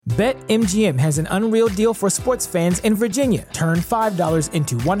BetMGM has an unreal deal for sports fans in Virginia. Turn $5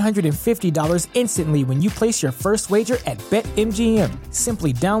 into $150 instantly when you place your first wager at BetMGM.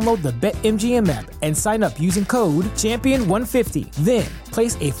 Simply download the BetMGM app and sign up using code Champion150. Then,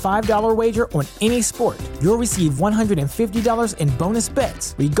 place a $5 wager on any sport. You'll receive $150 in bonus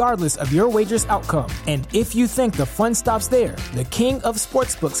bets, regardless of your wager's outcome. And if you think the fun stops there, the King of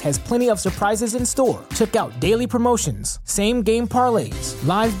Sportsbooks has plenty of surprises in store. Check out daily promotions, same-game parlays,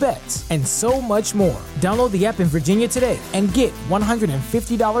 live bets, and so much more. Download the app in Virginia today and get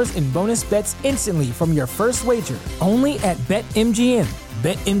 $150 in bonus bets instantly from your first wager. Only at BetMGM.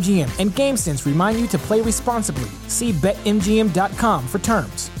 BetMGM and GameSense remind you to play responsibly. See BetMGM.com for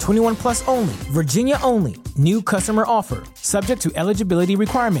terms. 21 plus only. Virginia only. New customer offer. Subject to eligibility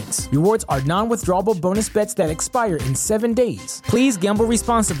requirements. Rewards are non-withdrawable bonus bets that expire in 7 days. Please gamble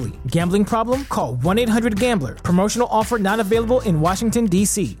responsibly. Gambling problem? Call 1-800-GAMBLER. Promotional offer not available in Washington,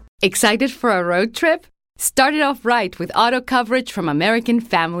 D.C. Excited for a road trip? Start it off right with auto coverage from American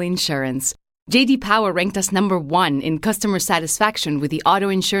Family Insurance. J.D. Power ranked us number 1 in customer satisfaction with the auto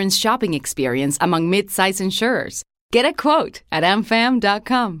insurance shopping experience among mid-size insurers. Get a quote at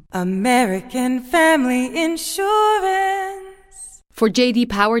amfam.com. American Family Insurance. For J.D.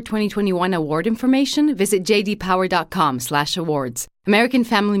 Power 2021 award information, visit jdpower.com/awards. American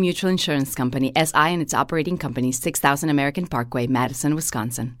Family Mutual Insurance Company, SI and its operating companies, 6000 American Parkway, Madison,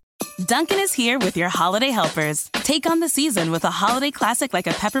 Wisconsin. Dunkin' is here with your holiday helpers. Take on the season with a holiday classic like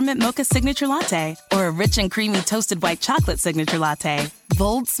a peppermint mocha signature latte or a rich and creamy toasted white chocolate signature latte.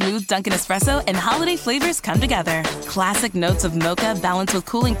 Bold, smooth Dunkin' espresso and holiday flavors come together. Classic notes of mocha balanced with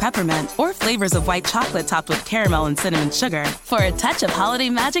cooling peppermint or flavors of white chocolate topped with caramel and cinnamon sugar for a touch of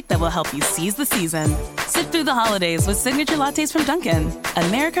holiday magic that will help you seize the season. Sit through the holidays with signature lattes from Dunkin'.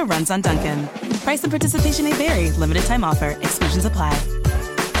 America runs on Dunkin'. Price and participation may vary. Limited time offer. Exclusions apply.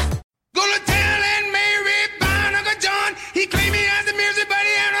 Go to town and Mary found Uncle John. He claimed he has the music, but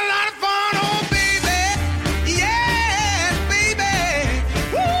he had a lot of fun. Oh, baby. Yes, baby.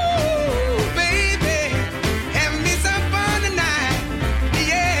 Woo, baby. Having me some fun tonight.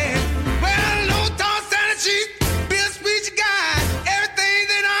 Yeah. Well, low toss and sheet. Bill speech guys. Everything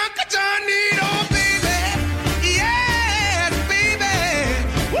that Uncle John need. Oh, baby. Yes, baby.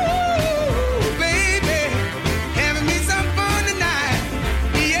 Woo, baby. Having me some fun tonight.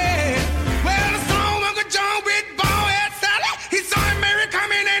 Yeah. Well, the song Uncle John with Ballhead Sally. He saw him Mary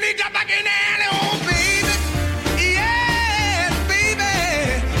coming and he dropped back in the alley. Oh, baby. Yes, baby.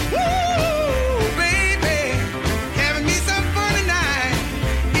 Woo, baby. Having me some fun tonight.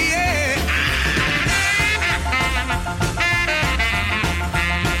 Yeah.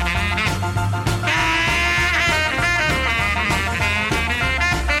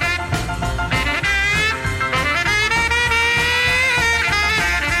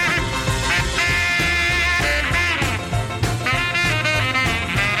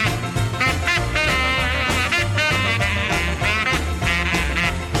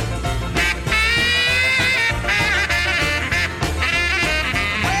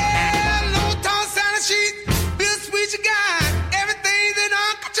 Well, low toss and sheet. Bill sweet you got. Everything that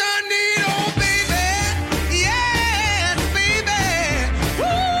Uncle John need. Oh, baby. Yes, baby.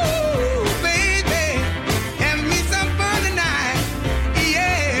 Woo, baby. Having me some fun tonight.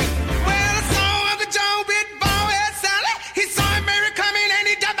 Yeah. Well, I saw Uncle John with Ballhead Sally. He saw him Mary coming and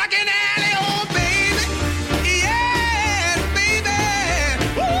he dropped back in the alley. Oh, baby. Yes, baby.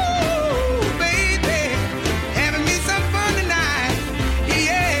 Woo, baby. Having me some fun tonight.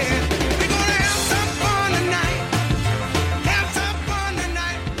 Yeah. We're gonna have some fun tonight. Have some fun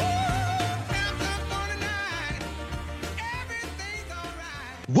tonight. Woo, have some fun tonight. Everything's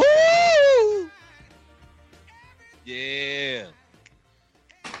alright. Woo! Yeah.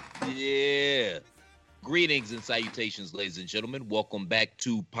 Yeah. Greetings and salutations, ladies and gentlemen. Welcome back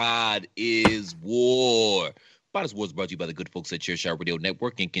to Pod is War. Pod is War is brought to you by the good folks at Chairshot Radio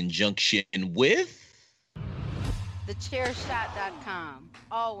Network in conjunction with... TheChairShot.com.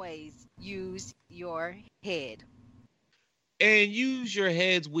 Always use your head. And use your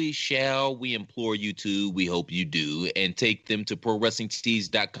heads we shall. We implore you to. We hope you do. And take them to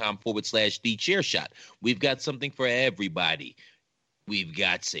ProWrestlingTees.com/TheChairShot. We've got something for everybody. We've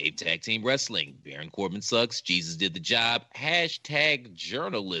got Save Tag Team Wrestling. Baron Corbin sucks. Jesus did the job. Hashtag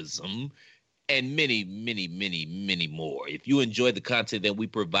journalism. And many, many, many, many more. If you enjoy the content that we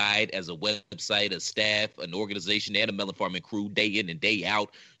provide as a website, a staff, an organization, and a Melon Farming crew day in and day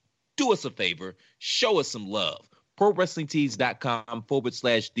out, do us a favor. Show us some love.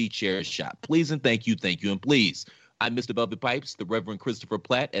 ProWrestlingTees.com/TheChairShot. Please and thank you, and please. I'm Mr. Velvet Pipes, the Reverend Christopher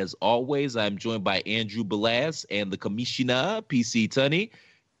Platt. As always, I'm joined by Andrew Belaz and the Commissioner, PC Tunney.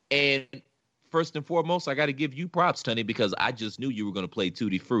 And first and foremost, I got to give you props, Tony, because I just knew you were going to play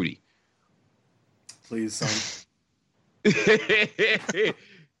Tutti Frutti. Please, son.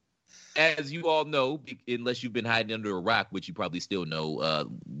 As you all know, unless you've been hiding under a rock, which you probably still know,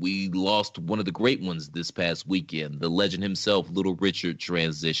 we lost one of the great ones this past weekend. The legend himself, Little Richard,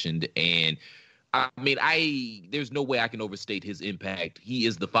 transitioned. And I mean, there's no way I can overstate his impact. He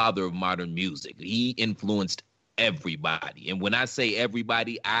is the father of modern music. He influenced everybody. And when I say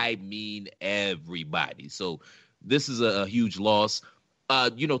everybody, I mean everybody. So this is a huge loss.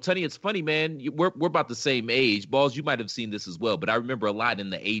 Tony, it's funny, man. We're about the same age. Balls, you might have seen this as well, but I remember a lot in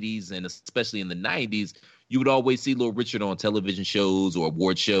the 80s and especially in the 90s, you would always see Little Richard on television shows or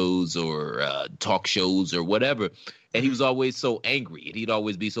award shows or talk shows or whatever. And he was always so angry, and he'd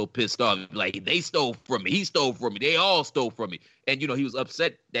always be so pissed off. Like, they stole from me. He stole from me. They all stole from me. And, he was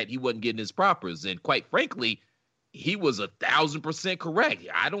upset that he wasn't getting his propers. And quite frankly, he was 1,000% correct.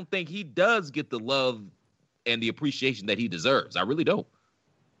 I don't think he does get the love and the appreciation that he deserves. I really don't.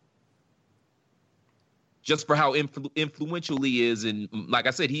 Just for how influential he is. And like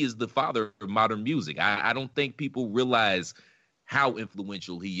I said, he is the father of modern music. I don't think people realize how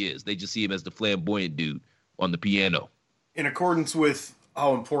influential he is. They just see him as the flamboyant dude on the piano. In accordance with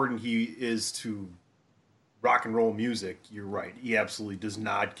how important he is to rock and roll music, you're right. He absolutely does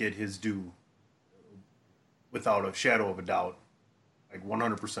not get his due without a shadow of a doubt. I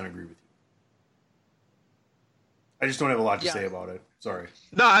 100% agree with you. I just don't have a lot to say about it. Sorry.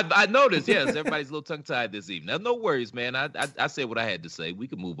 No, I noticed. Yes, everybody's a little tongue-tied this evening. No worries, man. I said what I had to say. We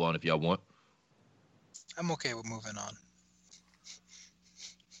can move on if y'all want. I'm okay with moving on.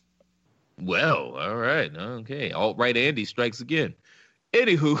 Well, all right. Okay. Alt-right Andy strikes again.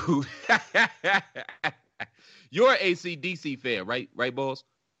 Anywho, you're an AC/DC fan, right? Right, Balls?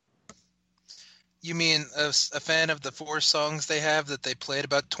 You mean a fan of the 4 songs they have that they played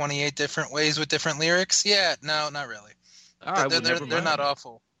about 28 different ways with different lyrics? Yeah, no, not really. All right, they're not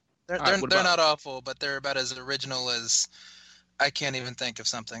awful. They're not awful, but they're about as original as I can't even think of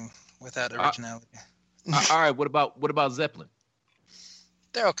something without originality. All right, what about Zeppelin?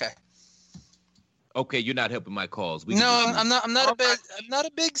 They're okay. Okay, you're not helping my cause. I'm not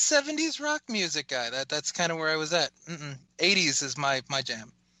a big 70s rock music guy. That's kind of where I was at. 80s is my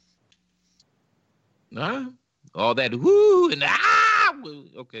jam. All that whoo and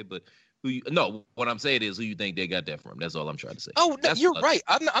okay, but what I'm saying is who you think they got that from. That's all I'm trying to say. Oh, no, you're right.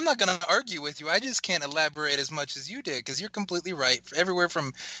 I'm not going to argue with you. I just can't elaborate as much as you did because you're completely right. Everywhere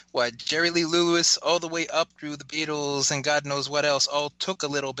from Jerry Lee Lewis all the way up through the Beatles and God knows what else all took a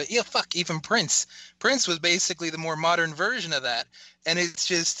little bit. Yeah, even Prince. Prince was basically the more modern version of that. And it's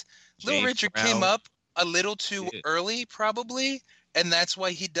just Little Richard came up a little too early probably. And that's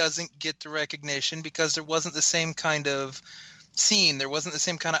why he doesn't get the recognition because there wasn't the same kind of scene. There wasn't the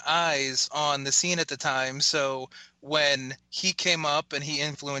same kind of eyes on the scene at the time. So when he came up and he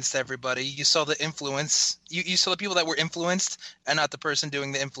influenced everybody, you saw the influence. You saw the people that were influenced and not the person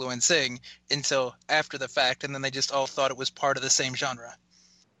doing the influencing until after the fact. And then they just all thought it was part of the same genre.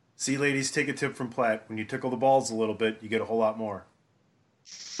 See, ladies, take a tip from Platt. When you tickle the balls a little bit, you get a whole lot more.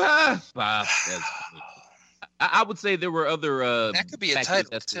 I would say there were other. That could be a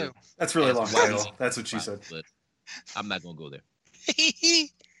title too. That's really a long title. That's what she said. But I'm not gonna go there.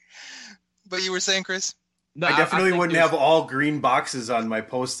 But you were saying, Chris? No, I definitely wouldn't have all green boxes on my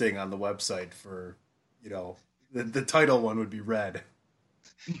posting on the website for, the title one would be red.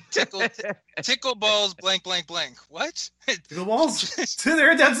 Tickle balls, blank, blank, blank. What? Tickle balls. That's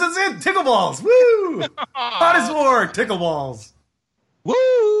it. Tickle balls. Woo! Hot as war. Tickle balls.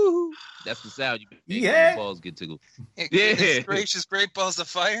 Woo! That's the sound you make. Yeah. Balls get tickled. Yeah. Gracious, great balls of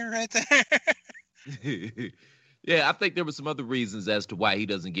fire right there. Yeah, I think there were some other reasons as to why he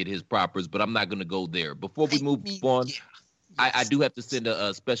doesn't get his propers, but I'm not going to go there. Before we move on, I do have to send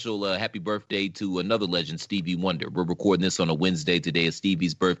a special happy birthday to another legend, Stevie Wonder. We're recording this on a Wednesday. Today is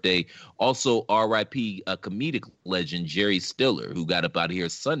Stevie's birthday. Also, R.I.P. a comedic legend, Jerry Stiller, who got up out of here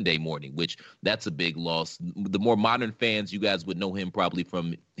Sunday morning, which that's a big loss. The more modern fans, you guys would know him probably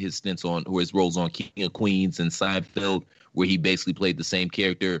from his stints on, or his roles on King of Queens and Seinfeld, where he basically played the same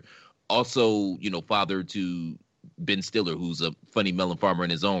character. Also, father to Ben Stiller, who's a funny melon farmer in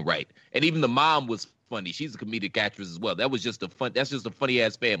his own right. And even the mom was funny. She's a comedic actress as well. That's just a funny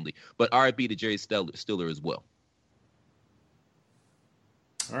ass family. But R.I.P. to Jerry Stiller as well.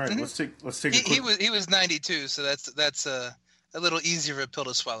 All right, let's take a quick... He was 92, so that's a little easier of a pill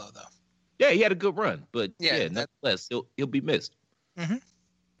to swallow though. Yeah, he had a good run, but nonetheless, he'll be missed. Mm-hmm.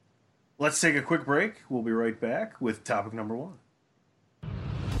 Let's take a quick break. We'll be right back with topic number 1.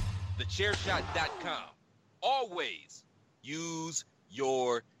 TheChairShot.com. Always use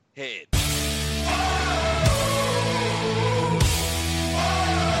your head.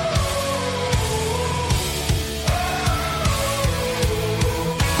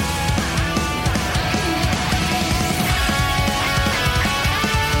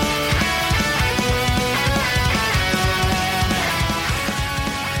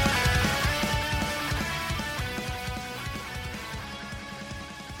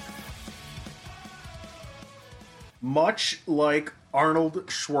 Much like Arnold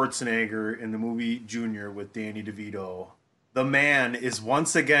Schwarzenegger in the movie Junior with Danny DeVito, the man is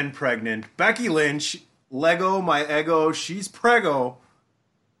once again pregnant. Becky Lynch, Lego, my ego, she's prego.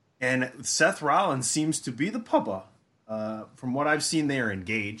 And Seth Rollins seems to be the papa. From what I've seen, they are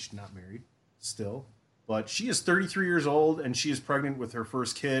engaged, not married still. But she is 33 years old, and she is pregnant with her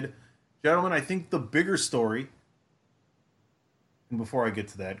first kid. Gentlemen, I think the bigger story, and before I get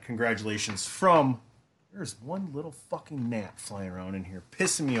to that, congratulations from... There's one little fucking gnat flying around in here,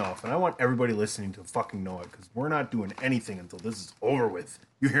 pissing me off, and I want everybody listening to fucking know it, because we're not doing anything until this is over with.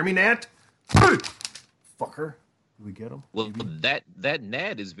 You hear me, Nat? Fucker. Do we get him? Well, that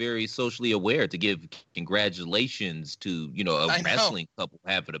gnat is very socially aware to give congratulations to, a wrestling couple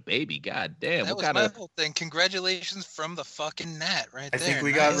having a baby. God damn. That was my whole thing. Congratulations from the fucking gnat right there. I think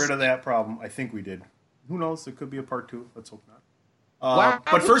we got rid of that problem. I think we did. Who knows? It could be a part 2. Let's hope not. Why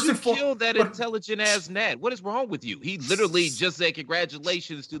would you kill that intelligent ass gnat? What is wrong with you? He literally just said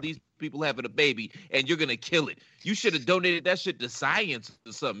congratulations to these people having a baby, and you're gonna kill it. You should have donated that shit to science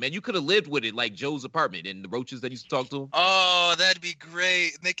or something, man. You could have lived with it like Joe's apartment and the roaches that used to talk to him. Oh, that'd be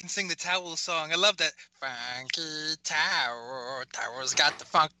great. And they can sing the towel song. I love that. Funky Tower's got the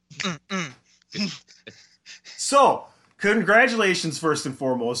funk. So, congratulations first and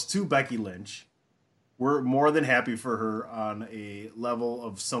foremost to Becky Lynch. We're more than happy for her on a level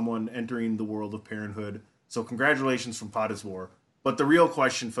of someone entering the world of parenthood. So congratulations from Pot is War. But the real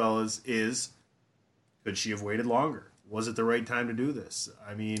question, fellas, is could she have waited longer? Was it the right time to do this?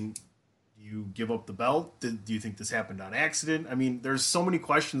 I mean, do you give up the belt? Do you think this happened on accident? I mean, there's so many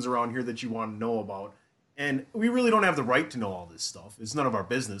questions around here that you want to know about. And we really don't have the right to know all this stuff. It's none of our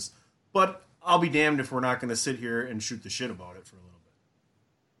business. But I'll be damned if we're not going to sit here and shoot the shit about it for a little bit.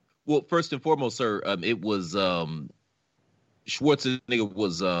 Well, first and foremost, sir, it was Schwarzenegger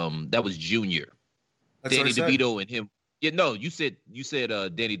was that was Junior. That's Danny DeVito and him. Yeah, no, you said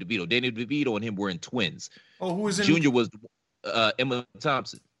Danny DeVito. Danny DeVito and him were in twins. Oh, who was in Junior was Emma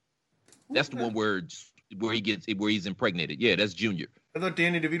Thompson. That's the one where he's impregnated. Yeah, that's Junior. I thought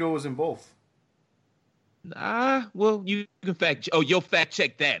Danny DeVito was in both. Well, you can you'll fact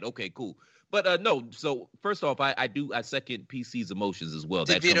check that. Okay, cool. But no, so first off, I second PC's emotions as well.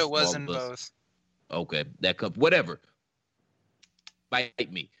 DeVito was in both. Okay, that comes whatever.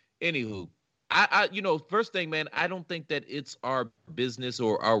 Bite me. Anywho, I first thing, man, I don't think that it's our business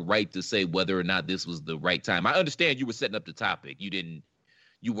or our right to say whether or not this was the right time. I understand you were setting up the topic.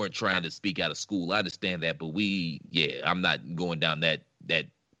 You weren't trying to speak out of school. I understand that, but I'm not going down that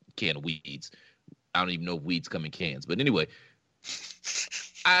can of weeds. I don't even know if weeds come in cans. But anyway,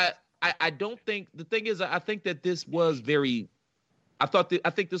 I don't think the thing is, I think that this was I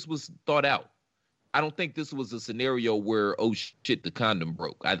think this was thought out. I don't think this was a scenario where, oh shit, the condom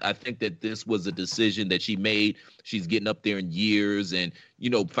broke. I think that this was a decision that she made. She's getting up there in years and,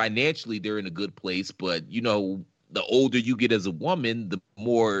 financially they're in a good place. But, the older you get as a woman, the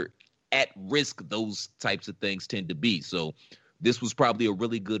more at risk those types of things tend to be. So this was probably a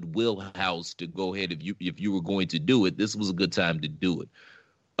really good wheelhouse to go ahead. If you were going to do it, this was a good time to do it.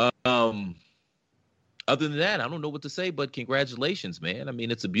 Other than that, I don't know what to say, but congratulations, man. I mean,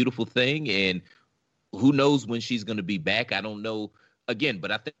 it's a beautiful thing, and who knows when she's going to be back. I don't know, again,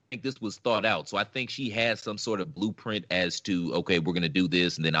 but I think this was thought out. So I think she has some sort of blueprint as to, okay, we're going to do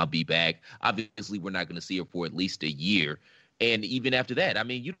this, and then I'll be back. Obviously, we're not going to see her for at least a year. And even after that, I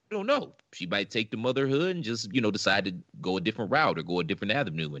mean, you don't know. She might take the motherhood and just, decide to go a different route or go a different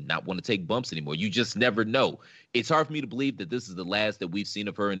avenue and not want to take bumps anymore. You just never know. It's hard for me to believe that this is the last that we've seen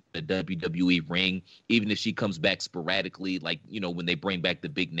of her in the WWE ring, even if she comes back sporadically, like, when they bring back the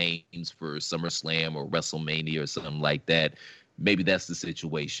big names for SummerSlam or WrestleMania or something like that. Maybe that's the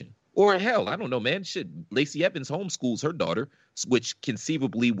situation. Or hell, I don't know, man. Shit, Lacey Evans homeschools her daughter, which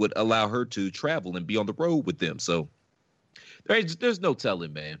conceivably would allow her to travel and be on the road with them. So there's no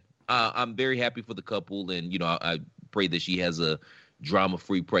telling, man. I'm very happy for the couple, and I pray that she has a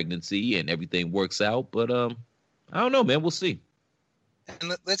drama-free pregnancy and everything works out. But I don't know, man. We'll see.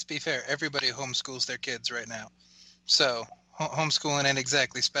 And let's be fair. Everybody homeschools their kids right now, so homeschooling ain't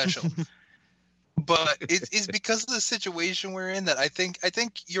exactly special. But it's because of the situation we're in that I think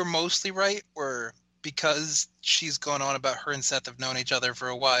you're mostly right. Where because she's going on about her and Seth have known each other for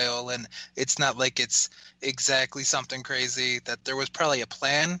a while, and it's not like it's exactly something crazy, that there was probably a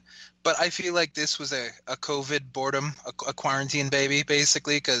plan. But I feel like this was a COVID boredom, a quarantine baby,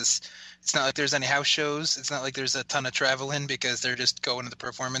 basically, because it's not like there's any house shows. It's not like there's a ton of traveling because they're just going to the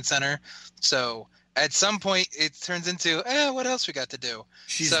performance center. So at some point, it turns into, what else we got to do?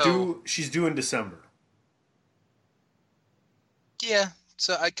 She's due in December. Yeah.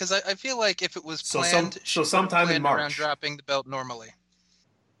 So because I feel like if it was planned, sometime in March, around dropping the belt normally.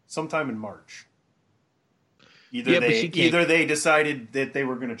 Sometime in March. Either they decided that they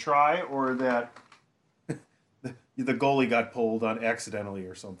were going to try, or that the goalie got pulled on accidentally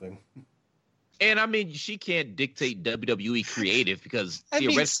or something. And I mean, she can't dictate WWE creative because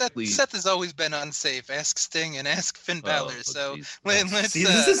theoretically, Seth has always been unsafe. Ask Sting and ask Finn Balor. Let's see.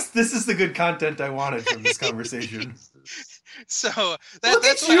 This is the good content I wanted from this conversation. So look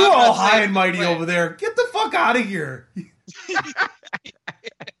at you all high and mighty over there. Get the fuck out of here.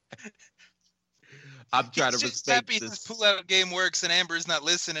 I'm trying to respect happy this. His pull-out game works and Amber's not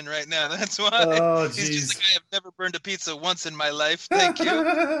listening right now. That's why. Oh, He's just like, I have never burned a pizza once in my life. Thank you.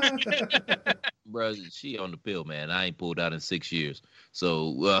 Bro, she on the pill, man. I ain't pulled out in 6 years.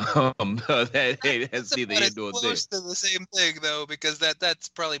 So that's either here nor there. Close to the same thing, though, because that's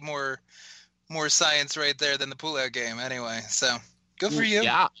probably more science right there than the pull-out game anyway. So good for you.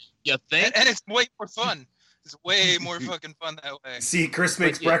 Yeah, you think? And it's way more fun. It's way more fucking fun that way. See, Chris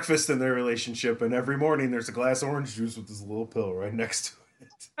makes breakfast in their relationship, and every morning there's a glass of orange juice with this little pill right next to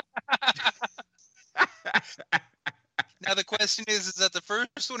it. Now the question is that the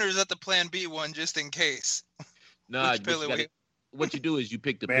first one or is that the Plan B one, just in case? No, what you do is you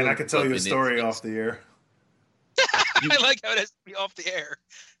pick the pill. Man, I could tell you a story off the air. I like how it has to be off the air.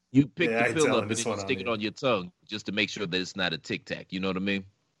 You pick the pill up and then you stick it on your tongue just to make sure that it's not a Tic Tac. You know what I mean?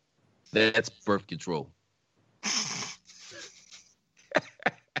 That's birth control.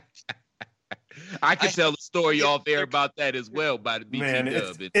 I could tell the story off air about that as well by the BT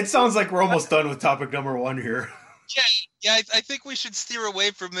Dub. It sounds like we're almost done with topic number 1 here. Yeah, I think we should steer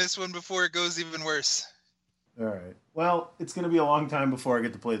away from this one before it goes even worse. All right. Well, it's going to be a long time before I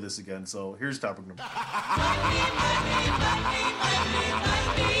get to play this again, so here's topic number 1.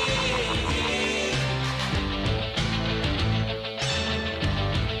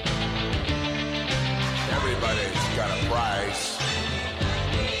 Everybody's got a price.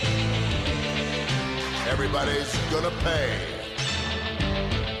 Everybody's gonna pay.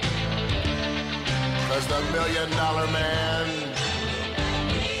 'Cause the $1 Million Man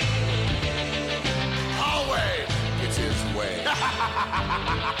always gets his way.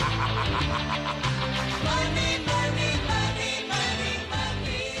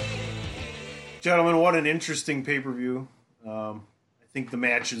 Gentlemen, what an interesting pay-per-view. I think the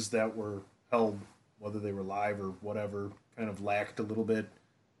matches that were held, whether they were live or whatever, kind of lacked a little bit.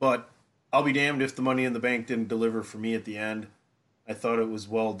 But I'll be damned if the Money in the Bank didn't deliver for me at the end. I thought it was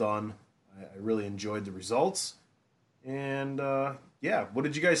well done. I really enjoyed the results. And, what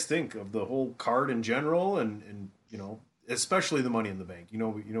did you guys think of the whole card in general? And especially the Money in the Bank. We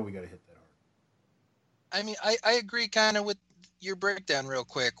got to hit that hard. I mean, I agree kind of with your breakdown real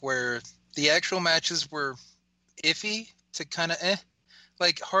quick, where the actual matches were iffy to kind of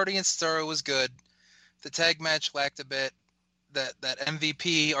Like, Hardy and Cesaro was good. The tag match lacked a bit. That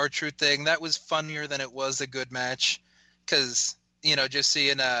MVP R-Truth thing, that was funnier than it was a good match. Because, just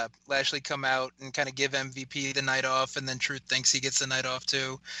seeing Lashley come out and kind of give MVP the night off, and then Truth thinks he gets the night off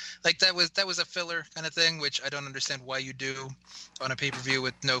too. Like, that was a filler kind of thing, which I don't understand why you do on a pay-per-view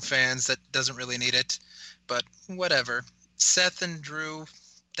with no fans. That doesn't really need it. But whatever. Seth and Drew,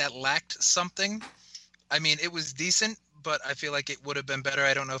 that lacked something. I mean, it was decent, but I feel like it would have been better.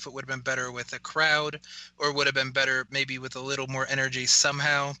 I don't know if it would have been better with a crowd or would have been better maybe with a little more energy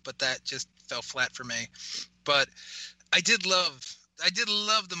somehow, but that just fell flat for me. But I did love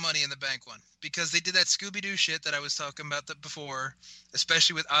the Money in the Bank one, because they did that Scooby-Doo shit that I was talking about before,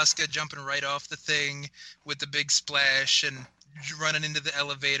 especially with Asuka jumping right off the thing with the big splash and running into the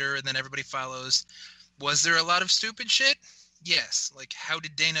elevator and then everybody follows. Was there a lot of stupid shit? Yes. Like, how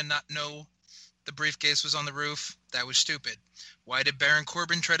did Dana not know the briefcase was on the roof? That was stupid. Why did Baron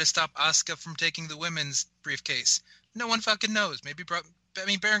Corbin try to stop Asuka from taking the women's briefcase? No one fucking knows.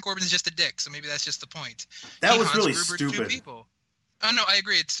 Baron Corbin's just a dick, so maybe that's just the point. That was really stupid. 2 people. Oh no, I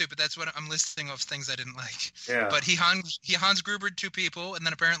agree, it's stupid. That's what I'm listing off things I didn't like. Yeah. But he Hans Grubered 2 people, and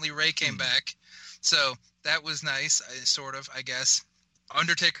then apparently Ray came back, so that was nice, sort of, I guess.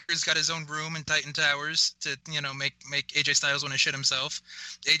 Undertaker's got his own room in Titan Towers to, make AJ Styles want to shit himself.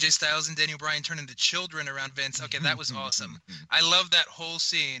 AJ Styles and Daniel Bryan turn into children around Vince. Okay, that was awesome. I love that whole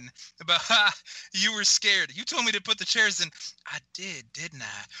scene about, you were scared. You told me to put the chairs in. I did, didn't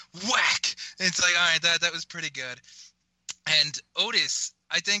I? Whack! And it's like, all right, that was pretty good. And Otis,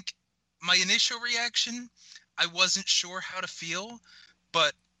 I think my initial reaction, I wasn't sure how to feel,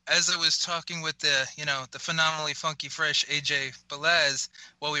 but as I was talking with the phenomenally funky fresh AJ Belaz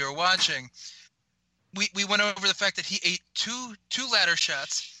while we were watching, we went over the fact that he ate two ladder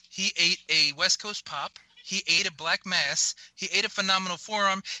shots. He ate a West Coast pop. He ate a black mass. He ate a phenomenal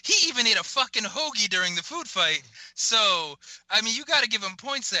forearm. He even ate a fucking hoagie during the food fight. So, I mean, you got to give him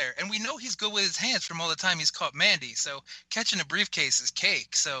points there. And we know he's good with his hands from all the time he's caught Mandy. So, catching a briefcase is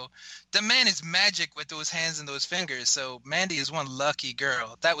cake. So, the man is magic with those hands and those fingers. So, Mandy is one lucky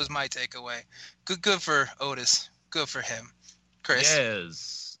girl. That was my takeaway. Good for Otis. Good for him. Chris?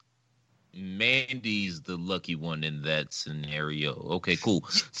 Yes. Mandy's the lucky one in that scenario. Okay, cool.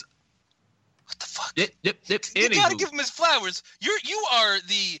 What the fuck? You gotta give him his flowers. You are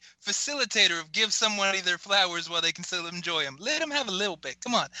the facilitator of give somebody their flowers while they can still enjoy them. Let them have a little bit.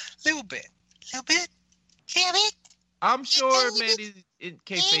 Come on, little bit. I'm sure Mandy, in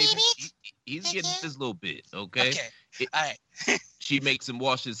kayfabe, he's getting his little bit. Okay. All right. She makes him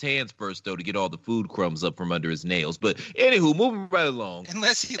wash his hands first, though, to get all the food crumbs up from under his nails. But anywho, moving right along.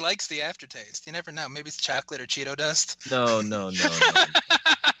 Unless he likes the aftertaste, you never know. Maybe it's chocolate or Cheeto dust. No.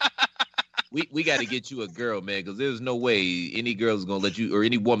 We got to get you a girl, man, because there's no way any girl is going to let you, or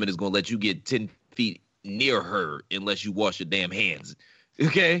any woman is going to let you get 10 feet near her unless you wash your damn hands.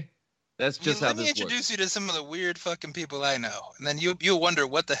 Okay? That's just how this works. Let me introduce you to some of the weird fucking people I know, and then you'll wonder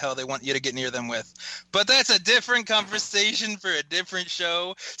what the hell they want you to get near them with. But that's a different conversation for a different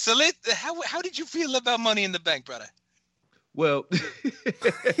show. So how did you feel about Money in the Bank, brother? Well,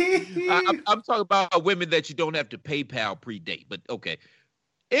 I'm talking about women that you don't have to PayPal pre-date, but okay.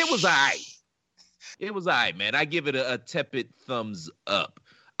 It was all right. It was all right, man. I give it a tepid thumbs up.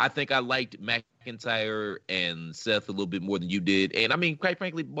 I think I liked McIntyre and Seth a little bit more than you did. And I mean, quite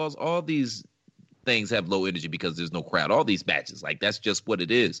frankly, boss, all these things have low energy because there's no crowd. All these matches, like, that's just what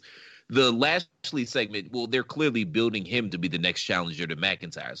it is. The Lashley segment, well, they're clearly building him to be the next challenger to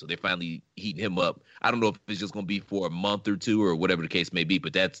McIntyre. So they're finally heating him up. I don't know if it's just going to be for a month or two or whatever the case may be,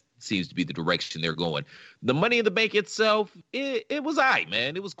 but that seems to be the direction they're going. The Money in the Bank itself, it was all right,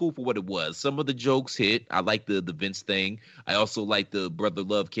 man. It was cool for what it was. Some of the jokes hit. I like the Vince thing. I also like the Brother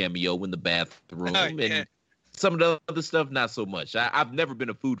Love cameo in the bathroom. Oh, yeah. And some of the other stuff, not so much. I've never been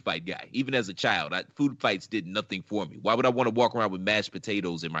a food fight guy. Even as a child, food fights did nothing for me. Why would I want to walk around with mashed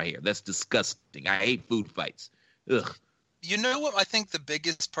potatoes in my hair? That's disgusting. I hate food fights. Ugh. You know what I think the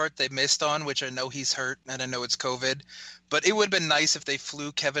biggest part they missed on, which I know he's hurt and I know it's COVID, but it would have been nice if they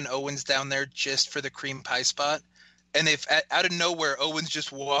flew Kevin Owens down there just for the cream pie spot. And if out of nowhere Owens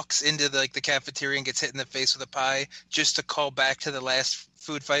just walks into the cafeteria and gets hit in the face with a pie just to call back to the last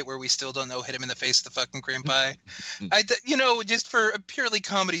food fight where we still don't know hit him in the face with the fucking cream pie. Just for a purely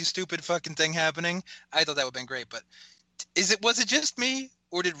comedy stupid fucking thing happening, I thought that would have been great. But was it just me,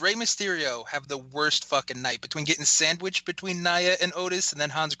 or did Rey Mysterio have the worst fucking night between getting sandwiched between Nia and Otis and then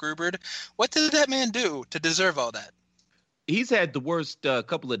Hans Gruber? What did that man do to deserve all that? He's had the worst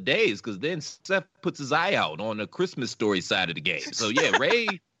couple of days because then Seth puts his eye out on the Christmas Story side of the game. So, yeah, Ray,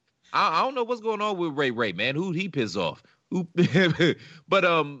 I don't know what's going on with Ray, man. Who'd he piss off? But,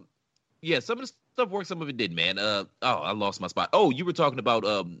 yeah, some of the stuff worked, some of it didn't, man. I lost my spot. Oh, you were talking about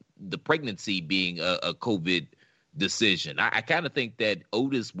the pregnancy being a COVID decision. I kind of think that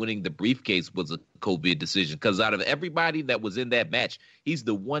Otis winning the briefcase was a COVID decision because out of everybody that was in that match, he's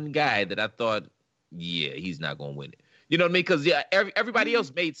the one guy that I thought, yeah, he's not going to win it. You know what I mean? Because, yeah, everybody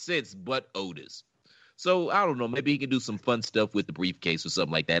else made sense but Otis. So, I don't know. Maybe he can do some fun stuff with the briefcase or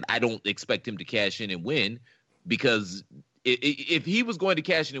something like that. I don't expect him to cash in and win because if he was going to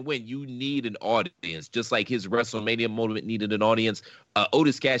cash in and win, you need an audience. Just like his WrestleMania moment needed an audience,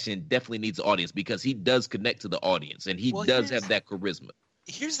 Otis cash-in definitely needs an audience because he does connect to the audience, and he does have that charisma.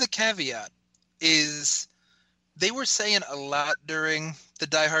 Here's the caveat, is they were saying a lot during the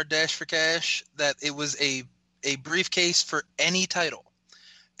Die Hard Dash for Cash that it was a briefcase for any title.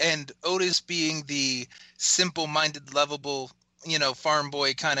 And Otis being the simple-minded, lovable, farm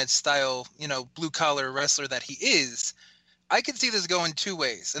boy kind of style, blue-collar wrestler that he is, I can see this going two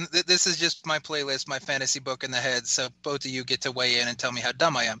ways. And this is just my playlist, my fantasy book in the head, so both of you get to weigh in and tell me how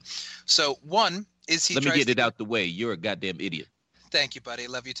dumb I am. So one is Let me get it out the way. You're a goddamn idiot. Thank you, buddy.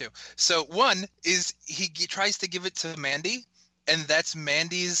 Love you too. So one is he tries to give it to Mandy, and that's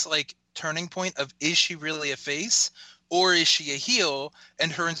Mandy's, turning point of, is she really a face? Or is she a heel,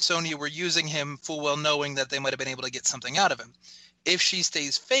 and her and Sonya were using him full well knowing that they might have been able to get something out of him? If she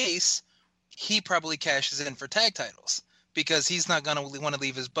stays face, he probably cashes in for tag titles because he's not going to want to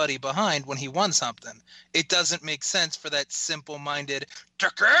leave his buddy behind when he won something. It doesn't make sense for that simple-minded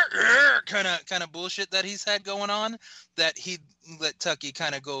kind of bullshit that he's had going on that he let Tucky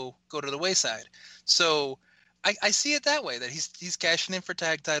kind of go to the wayside. So I see it that way, that he's cashing in for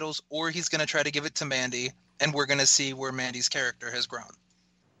tag titles, or he's going to try to give it to Mandy, and we're going to see where Mandy's character has grown.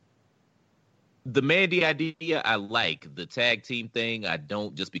 The Mandy idea, I like. The tag team thing, I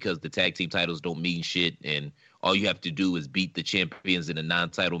don't, just because the tag team titles don't mean shit, and all you have to do is beat the champions in a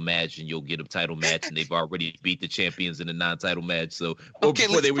non-title match, and you'll get a title match, and they've already beat the champions in a non-title match. So okay,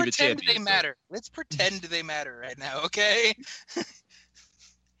 before let's they were the pretend champions, they matter. Let's pretend they matter right now, okay?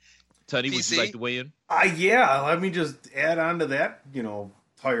 Tony, would PC? you like to weigh in? Yeah, let me just add on to that,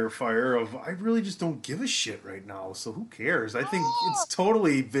 tire fire of I really just don't give a shit right now, so who cares? I think it's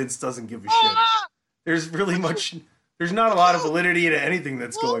totally Vince doesn't give a shit. There's not a lot of validity to anything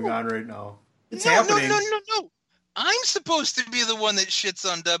that's going on right now. It's happening. No. I'm supposed to be the one that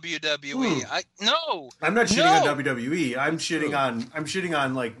shits on WWE. I'm not shitting on WWE. I'm shitting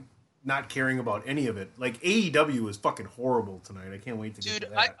on like not caring about any of it. Like AEW is fucking horrible tonight. I can't wait to get to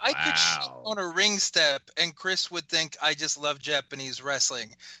that. I could shit on a ring step and Chris would think I just love Japanese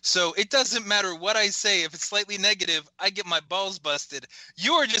wrestling. So it doesn't matter what I say. If it's slightly negative, I get my balls busted.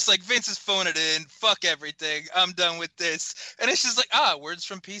 You're just like, Vince is phoning it in. Fuck everything. I'm done with this. And it's just like, words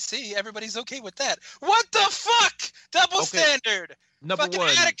from PC. Everybody's okay with that. What the fuck? Double standard. Number fucking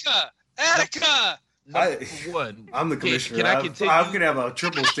one. Attica. Number one. I'm the commissioner. Can I continue? I'm gonna have a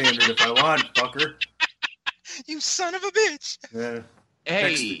triple standard if I want, fucker. You son of a bitch. Yeah.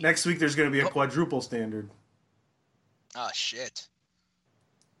 Hey. Next week there's gonna be a quadruple standard. Oh shit.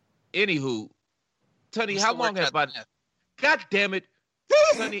 Anywho, Tony, how long have I? God damn it,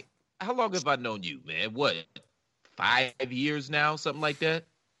 Tony, how long have I known you, man? What, 5 years now, something like that?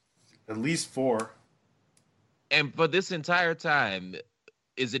 At least 4. And for this entire time,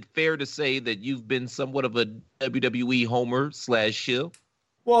 is it fair to say that you've been somewhat of a WWE homer / shill?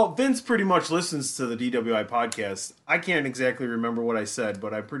 Well, Vince pretty much listens to the DWI podcast. I can't exactly remember what I said,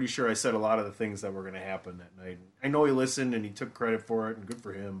 but I'm pretty sure I said a lot of the things that were going to happen that night. I know he listened and he took credit for it, and good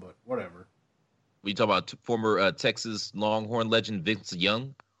for him, but whatever. We talk about former Texas Longhorn legend Vince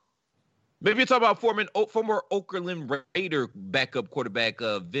Young? Maybe you're talking about former Oakland Raider backup quarterback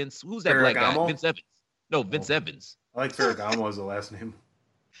Vince. Who's that black guy? Vince Evans. No, Vince Evans. I like Ferragamo as the last name.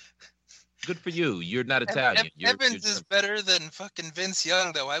 Good for you. You're not Italian. Evans is better than fucking Vince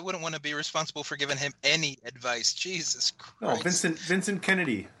Young, though. I wouldn't want to be responsible for giving him any advice. Jesus Christ. No, Vincent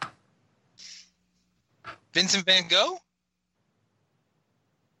Kennedy. Vincent Van Gogh?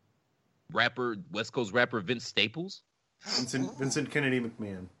 West Coast rapper Vince Staples? Vincent Kennedy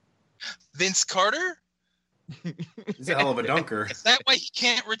McMahon. Vince Carter? He's a hell of a dunker. Is that why he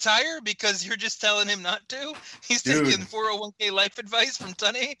can't retire? Because you're just telling him not to? He's taking 401k life advice from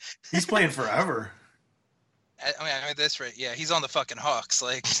Tunney? He's playing forever. I mean, that's right. Yeah, he's on the fucking Hawks.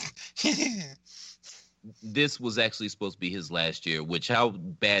 Like, this was actually supposed to be his last year, which how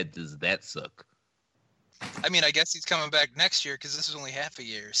bad does that suck? I mean, I guess he's coming back next year because this is only half a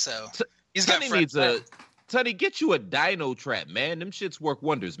year. So he's got Tunney, get you a dino trap, man. Them shits work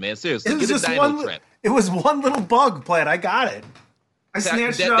wonders, man. Seriously, get a dino trap. It was one little bug, Platt. I got it. I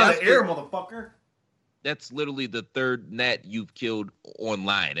snatched it out of the air, motherfucker. That's literally the third gnat you've killed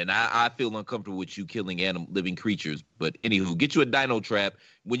online, and I feel uncomfortable with you killing living creatures. But anywho, get you a dino trap.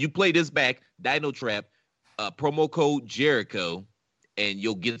 When you play this back, dino trap, promo code Jericho, and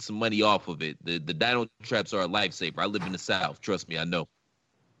you'll get some money off of it. The dino traps are a lifesaver. I live in the South. Trust me, I know.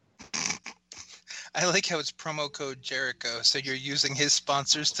 I like how it's promo code Jericho, so you're using his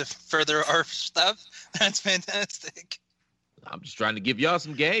sponsors to further our stuff. That's fantastic. I'm just trying to give y'all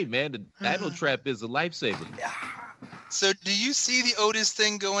some game, man. The dino trap is a lifesaver. Yeah. So do you see the Otis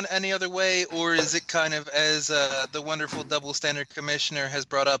thing going any other way, or is it kind of as the wonderful double standard commissioner has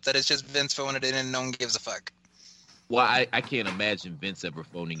brought up that it's just Vince phoning it in and no one gives a fuck? Well, I can't imagine Vince ever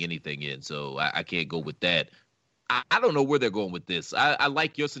phoning anything in, so I can't go with that. I don't know where they're going with this. I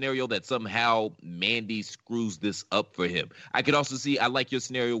like your scenario that somehow Mandy screws this up for him. I could also see, I like your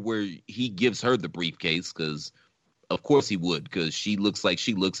scenario where he gives her the briefcase because, of course he would, because she looks like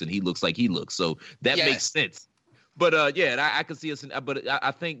she looks and he looks like he looks. So that makes sense. But I can see us. But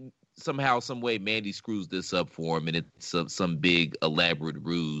I think somehow, some way, Mandy screws this up for him, and it's some big elaborate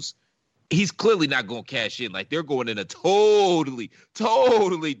ruse. He's clearly not going to cash in. Like, they're going in a totally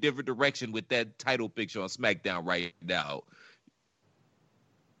different direction with that title picture on SmackDown right now.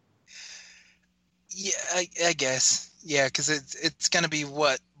 Yeah, I guess. Yeah, because it's going to be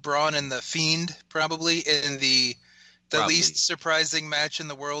what? Braun and the Fiend, probably, in the Probably. least surprising match in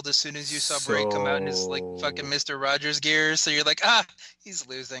the world as soon as you saw Bray come out in his, like, fucking Mr. Rogers gear. So you're like, he's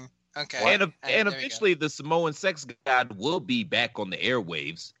losing. Okay. And There we eventually the Samoan sex god will be back on the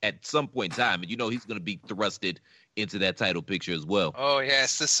airwaves at some point in time. And you know he's going to be thrusted into that title picture as well. Oh,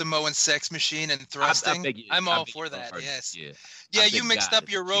 yes, the Samoan sex machine and thrusting. I'm all for that, yes. Yeah, you mixed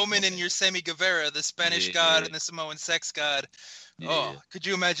up your Roman and your Sammy Guevara, the Spanish god and the Samoan sex god. Yeah. Oh, could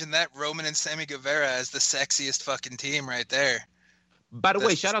you imagine that? Roman and Sammy Guevara as the sexiest fucking team right there. By the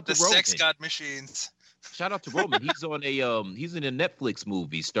way, shout out to Roman. The sex god machines. Shout out to Roman. He's on he's in a Netflix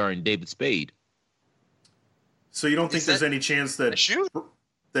movie starring David Spade. So you don't think there's any chance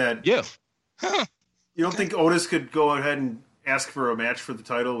that yeah. Huh. You don't think Otis could go ahead and ask for a match for the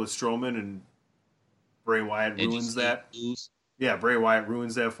title with Strowman and Bray Wyatt ruins that? Yeah, Bray Wyatt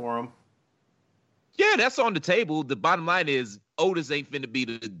ruins that for him. Yeah, that's on the table. The bottom line is Otis ain't finna be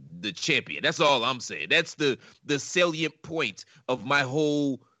the champion. That's all I'm saying. That's the salient point of my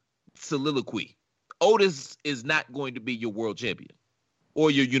whole soliloquy. Otis is not going to be your world champion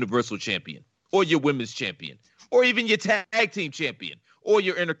or your universal champion or your women's champion or even your tag team champion or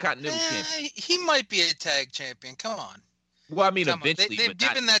your intercontinental champion. He might be a tag champion. Come on. Well, I mean, eventually, they've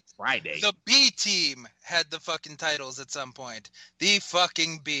given that Friday. The B team had the fucking titles at some point. The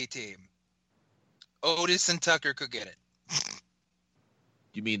fucking B team. Otis and Tucker could get it.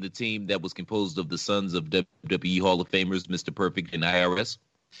 You mean the team that was composed of the sons of WWE Hall of Famers, Mr. Perfect and IRS?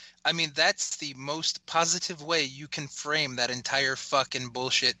 I mean, that's the most positive way you can frame that entire fucking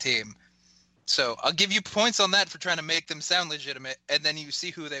bullshit team. So I'll give you points on that for trying to make them sound legitimate, and then you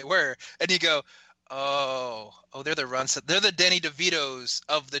see who they were, and you go, oh, they're the Danny DeVitos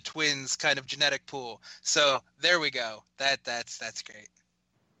of the twins kind of genetic pool. So there we go. That's great.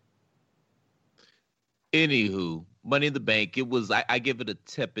 Anywho, Money in the Bank, it was, I give it a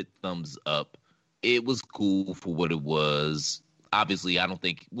tepid thumbs up. It was cool for what it was. Obviously, I don't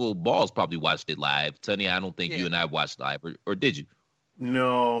think, Balls probably watched it live. Tony, I don't think you and I watched live, or did you?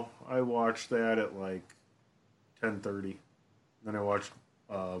 No, I watched that at like 10:30. Then I watched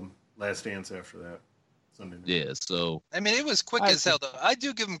Last Dance after that. Sunday night. Yeah, so. I mean, it was quick as hell, though. I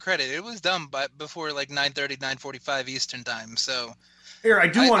do give him credit. It was done before like 9:30, 9:45 Eastern time, so. Here, I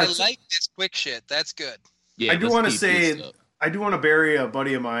like this quick shit. That's good. Yeah, I do want to say, I do want to bury a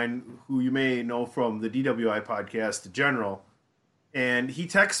buddy of mine who you may know from the DWI podcast, The General, and he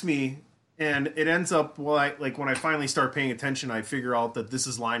texts me, and it ends up, when I finally start paying attention, I figure out that this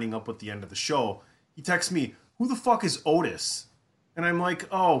is lining up with the end of the show. He texts me, who the fuck is Otis? And I'm like,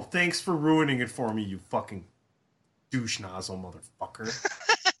 oh, thanks for ruining it for me, you fucking douche nozzle motherfucker.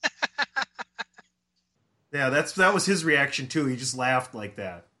 Yeah, that was his reaction too. He just laughed like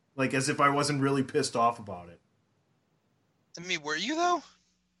that, like as if I wasn't really pissed off about it. I mean, were you though?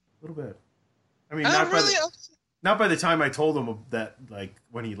 A little bit. I mean, not by the time I told him that, like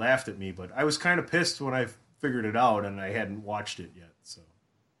when he laughed at me, but I was kind of pissed when I figured it out and I hadn't watched it yet. So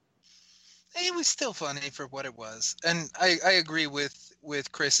it was still funny for what it was, and I agree with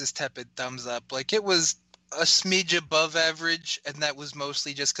Chris's tepid thumbs up. Like it was a smidge above average, and that was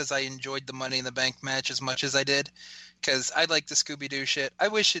mostly just because I enjoyed the Money in the Bank match as much as I did, because I like the Scooby-Doo shit. I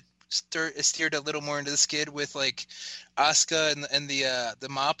wish it steered a little more into the skid with like Asuka and the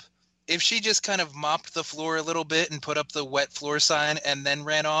mop. If she just kind of mopped the floor a little bit and put up the wet floor sign and then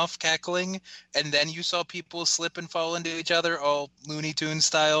ran off cackling, and then you saw people slip and fall into each other all Looney Tunes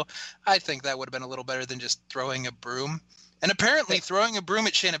style, I think that would have been a little better than just throwing a broom. And apparently throwing a broom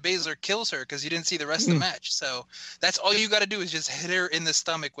at Shayna Baszler kills her because you didn't see the rest of the match. So that's all you got to do is just hit her in the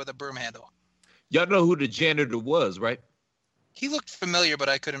stomach with a broom handle. Y'all know who the janitor was, right? He looked familiar, but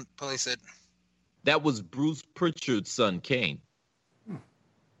I couldn't place it. That was Bruce Pritchard's son, Kane.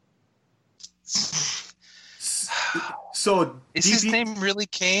 So is his name really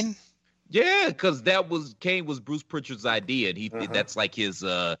Kane? Yeah, because Kane was Bruce Pritchard's idea, and that's like his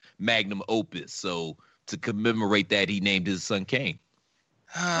magnum opus. So to commemorate that, he named his son Kane.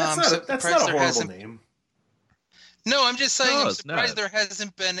 That's not a horrible name. No, I'm just saying, I'm surprised there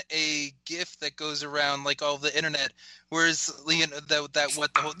hasn't been a GIF that goes around like all the internet, whereas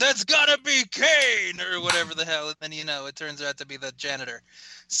that's gotta be Kane or whatever the hell, and then it turns out to be the janitor.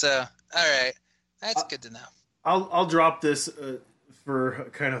 So, all right, that's good to know. I'll drop this for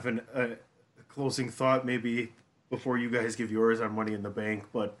kind of a closing thought, maybe before you guys give yours on Money in the Bank.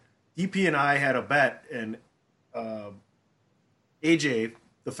 But DP and I had a bet, and AJ,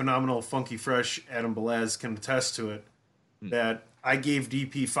 the phenomenal Funky Fresh Adam Belez, can attest to it, that I gave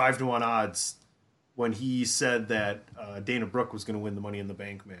DP 5-1 odds when he said that Dana Brooke was going to win the Money in the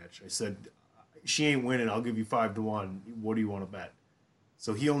Bank match. I said she ain't winning. I'll give you 5-1. What do you want to bet?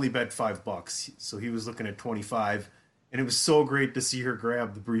 So he only bet $5. So he was looking at 25, and it was so great to see her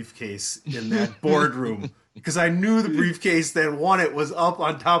grab the briefcase in that boardroom because I knew the briefcase that won it was up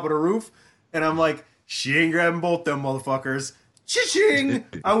on top of the roof, and I'm like, she ain't grabbing both them motherfuckers. Cha-ching!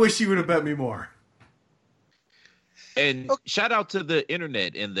 I wish she would have bet me more. And shout out to the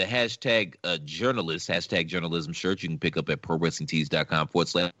internet and the hashtag journalism shirt you can pick up at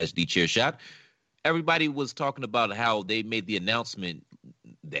prowrestlingtees.com/thechairshot. Everybody was talking about how they made the announcement,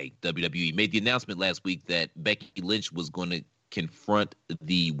 WWE made the announcement last week that Becky Lynch was going to confront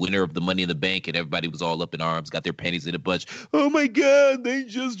the winner of the Money in the Bank, and everybody was all up in arms, got their panties in a bunch. Oh my God, they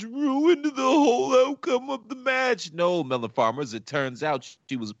just ruined the whole outcome of the match. No, Melon Farmers, it turns out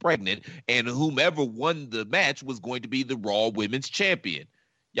she was pregnant, and whomever won the match was going to be the Raw Women's Champion.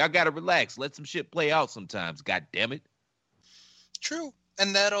 Y'all got to relax. Let some shit play out sometimes, God damn it. True.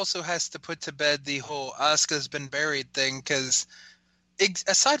 And that also has to put to bed the whole Asuka's been buried thing, because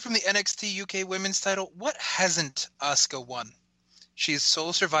aside from the NXT UK Women's title, what hasn't Asuka won? She's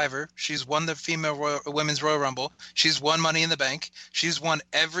sole survivor. She's won the Women's Royal Rumble. She's won Money in the Bank. She's won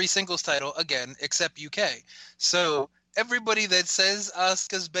every singles title, again, except UK. So everybody that says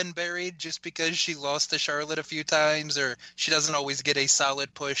Asuka's been buried just because she lost to Charlotte a few times, or she doesn't always get a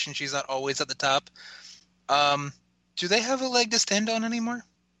solid push and she's not always at the top, do they have a leg to stand on anymore?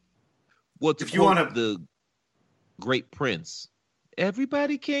 Well, if you want the Great Prince,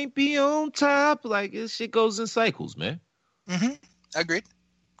 everybody can't be on top. Like, this shit goes in cycles, man. Mm-hmm. Agreed.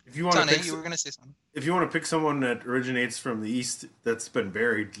 If you want to pick, you were going to say something. If you want to pick someone that originates from the East that's been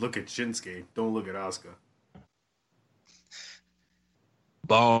buried, look at Shinsuke. Don't look at Asuka.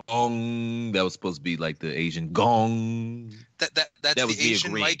 Bong. That was supposed to be like the Asian gong. That's the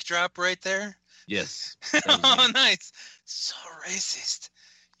Asian mic drop right there? Yes. Oh, nice. So racist.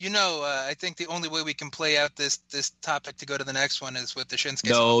 You know, I think the only way we can play out this topic to go to the next one is with the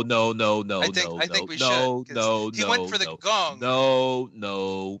Shinsuke. No. I think we should. He went for the gong.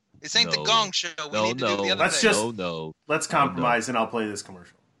 No. This ain't the gong show. We need to do the other thing. Let's compromise and I'll play this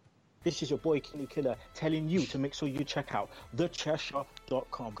commercial. This is your boy Kenny Killer telling you to make sure you check out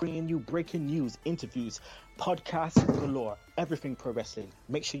thechairshot.com, bringing you breaking news, interviews, podcasts galore, everything pro wrestling.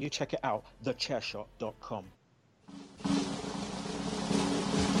 Make sure you check it out, thechairshot.com.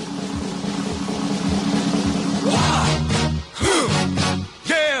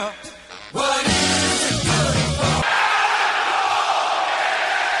 Yeah! What is it good for?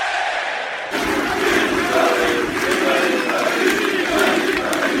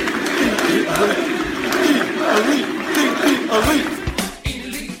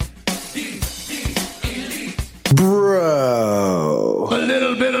 Bro. A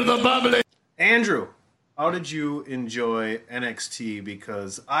little bit of the bubbly. Andrew, how did you enjoy NXT?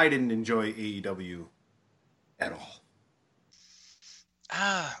 Because I didn't enjoy AEW at all.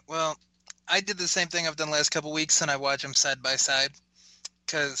 Well, I did the same thing I've done the last couple weeks, and I watch them side by side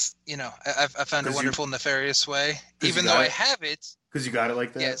because, you know, I found a wonderful, nefarious way. Even though I have it. Because you got it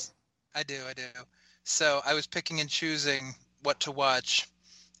like that? Yes, I do. So I was picking and choosing what to watch.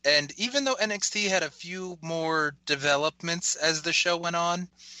 And even though NXT had a few more developments as the show went on,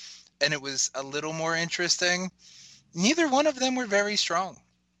 and it was a little more interesting, neither one of them were very strong.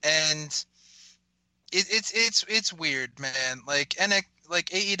 And it's weird, man. Like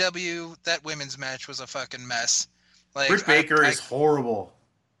AEW, that women's match was a fucking mess. Like Britt Baker is horrible.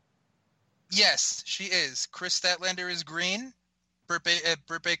 Yes, she is. Chris Statlander is green. Britt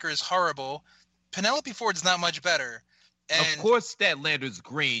Baker is horrible. Penelope Ford's not much better. And of course Statlander's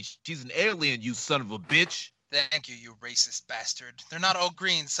green. She's an alien, you son of a bitch. Thank you, you racist bastard. They're not all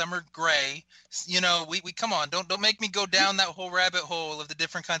green. Some are gray. You know, we come on. Don't make me go down that whole rabbit hole of the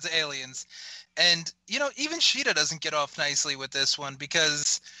different kinds of aliens. And, you know, even Sheeta doesn't get off nicely with this one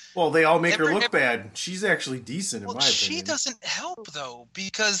because... Well, they all make her look bad. She's actually decent, in my opinion. She doesn't help, though,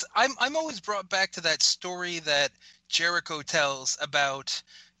 because I'm always brought back to that story that Jericho tells about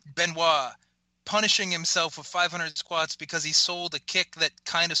Benoit punishing himself with 500 squats because he sold a kick that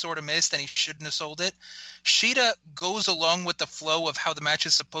kind of sort of missed and he shouldn't have sold it. Sheeta goes along with the flow of how the match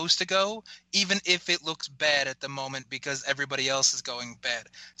is supposed to go, even if it looks bad at the moment because everybody else is going bad.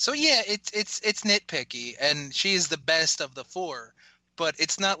 So yeah, it's nitpicky, and she is the best of the four, but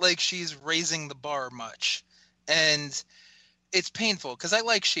it's not like she's raising the bar much. And it's painful because I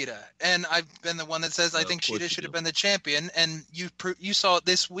like Sheeta, and I've been the one that says I think Sheeta should have been the champion, and you saw it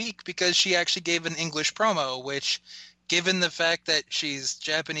this week because she actually gave an English promo, which, given the fact that she's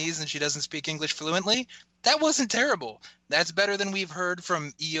Japanese and she doesn't speak English fluently, That wasn't terrible. That's better than we've heard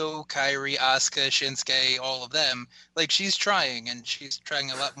from Io, Kairi, Asuka, Shinsuke, all of them. Like, she's trying, and she's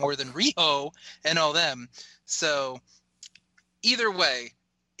trying a lot more than Riho and all them. So, either way,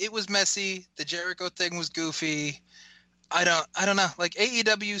 it was messy. The Jericho thing was goofy. I don't know. Like,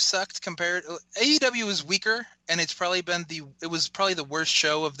 AEW sucked compared. AEW was weaker, and it was probably the worst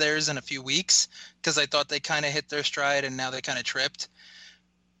show of theirs in a few weeks because I thought they kind of hit their stride, and now they kind of tripped.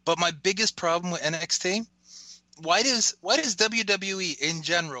 But my biggest problem with NXT, why does WWE in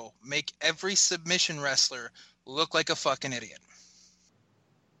general make every submission wrestler look like a fucking idiot?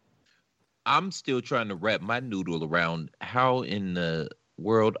 I'm still trying to wrap my noodle around how in the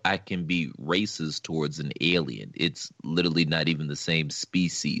world I can be racist towards an alien. It's literally not even the same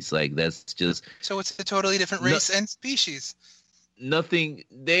species. Like, that's just... So it's a totally different race and species. Nothing...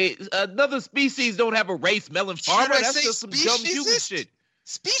 Another species don't have a race, Melon Farmer. That's just some dumb human shit.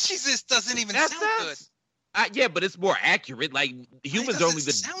 Speciesist doesn't even sound good. Yeah, but it's more accurate. Like, humans are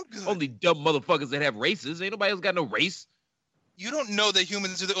only dumb motherfuckers that have races. Ain't nobody else got no race. You don't know that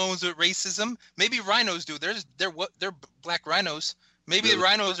humans are the ones with racism. Maybe rhinos do. They're black rhinos. Maybe the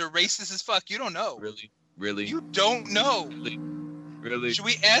rhinos are racist as fuck. You don't know. Really? You don't know. Really? Should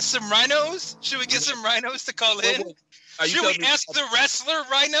we ask some rhinos? Should we get some rhinos to call in? Should we ask the wrestler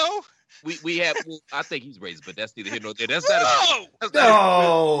rhino? We have. Well, I think he's racist, but that's neither here nor there. That's not.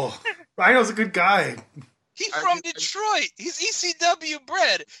 No, Rhino's a good guy. He's from Detroit. He's ECW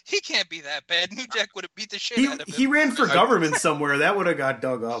bred. He can't be that bad. New Jack would have beat the shit out of him. He ran for government somewhere. That would have got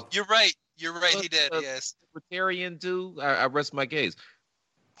dug up. You're right. He did. Yes. Libertarian too. I rest my case.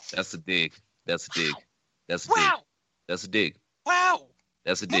 That's a dig. That's a dig. That's a dig. Wow. That's a dig. Wow.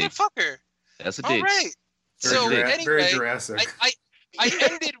 That's a dig. Motherfucker. That's a dig. All right. So anyway, very Jurassic. I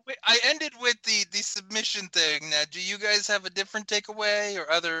ended with the submission thing. Now, do you guys have a different takeaway or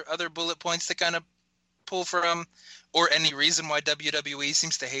other bullet points to kind of pull from, or any reason why WWE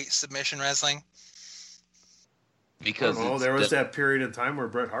seems to hate submission wrestling? Because there was that period of time where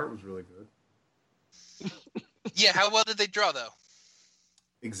Bret Hart was really good. Yeah, how well did they draw though?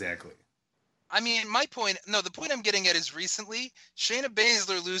 Exactly. I mean, the point I'm getting at is recently, Shayna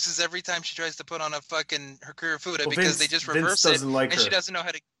Baszler loses every time she tries to put on her career Fuda because they just reverse it, and she doesn't know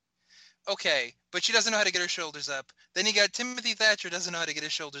how to. Okay, but she doesn't know how to get her shoulders up. Then you got Timothy Thatcher doesn't know how to get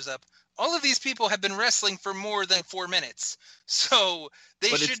his shoulders up. All of these people have been wrestling for more than 4 minutes, so they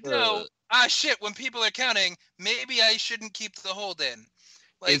should know. Shit! When people are counting, maybe I shouldn't keep the hold in.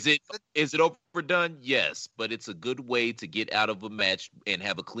 Like, is it overdone? Yes, but it's a good way to get out of a match and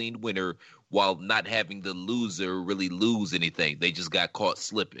have a clean winner while not having the loser really lose anything. They just got caught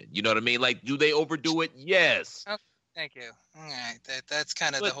slipping. You know what I mean? Like, do they overdo it? Yes. Okay, thank you. All right, that's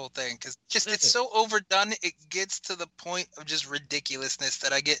kind of the whole thing, because it's so overdone. It gets to the point of just ridiculousness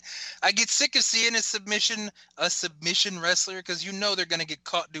that I get sick of seeing a submission wrestler, because you know they're gonna get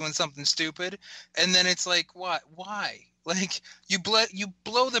caught doing something stupid, and then it's like, what? Why? Like, you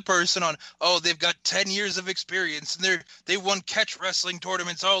blow the person on, they've got 10 years of experience and they won catch wrestling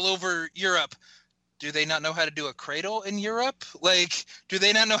tournaments all over Europe. Do they not know how to do a cradle in Europe? Like, do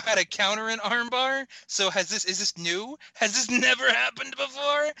they not know how to counter an armbar? So is this new? Has this never happened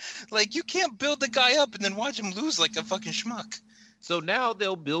before? Like, you can't build the guy up and then watch him lose like a fucking schmuck. So now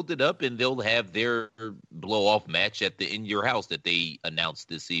they'll build it up and they'll have their blow-off match at the In Your House that they announced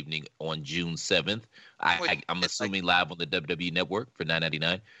this evening on June 7th. I'm assuming live on the WWE Network for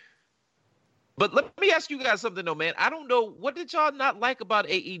 $9.99. But let me ask you guys something, though, man. I don't know. What did y'all not like about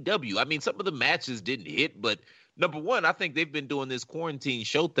AEW? I mean, some of the matches didn't hit, but number one, I think they've been doing this quarantine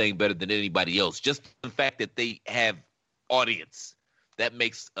show thing better than anybody else. Just the fact that they have audience. That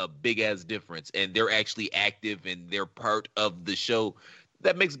makes a big-ass difference, and they're actually active, and they're part of the show.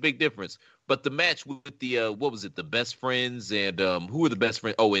 That makes a big difference. But the match with the, what was it, the Best Friends, and who were the Best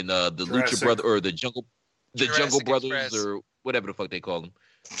Friends? Oh, and the Jurassic. Lucha Brother, or the Jungle Brothers, Express. or whatever the fuck they call them.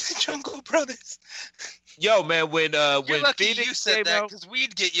 Jungle Brothers. Yo, man, when You're lucky Phoenix you said came that, out, because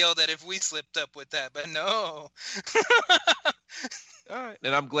we'd get yelled at if we slipped up with that, but no. all right,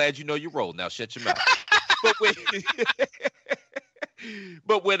 and I'm glad you know your role. Now shut your mouth.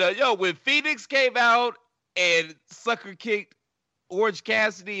 But when Phoenix came out and sucker kicked Orange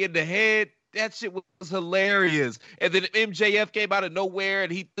Cassidy in the head, that shit was hilarious. And then MJF came out of nowhere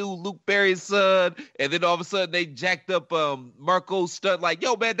and he threw Luke Perry's son, and then all of a sudden they jacked up Marco's stunt. Like,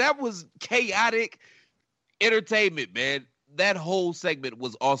 yo, man, that was chaotic entertainment, man. That whole segment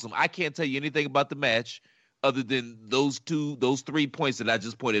was awesome. I can't tell you anything about the match other than those 3 points that I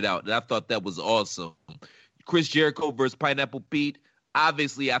just pointed out, and I thought that was awesome. Chris Jericho versus Pineapple Pete.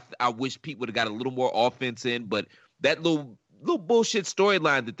 Obviously, I wish Pete would have got a little more offense in, but that little little bullshit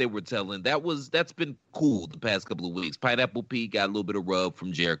storyline that they were telling. That's been cool the past couple of weeks. Pineapple Pete got a little bit of rub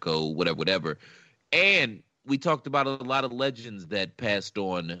from Jericho, whatever. And we talked about a lot of legends that passed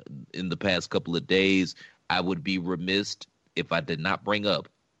on in the past couple of days. I would be remiss if I did not bring up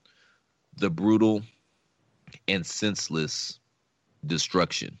the brutal and senseless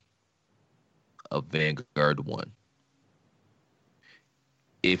destruction of Vanguard 1.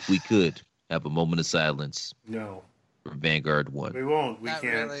 If we could have a moment of silence. No. For Vanguard 1. We won't. We Not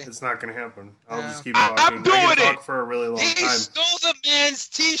can't. really. It's not going to happen. I'll No. just keep talking. I'm doing I can it! talk for a really long He time. stole the man's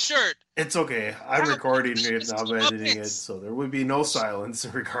T-shirt. It's okay. I'm recording it. It's I'm two editing it, Muppets. so there would be no silence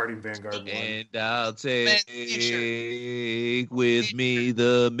regarding Vanguard 1. And I'll take T-shirt. with me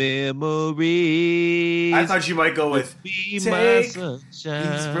the memories. I thought you might go with Be my take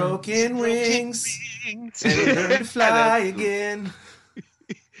sunshine. these broken wings and learn to fly again.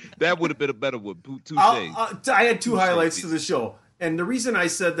 That would have been a better one. Touche. I had two Touche, highlights please. to the show. And the reason I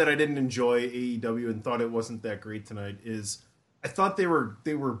said that I didn't enjoy AEW and thought it wasn't that great tonight is I thought they were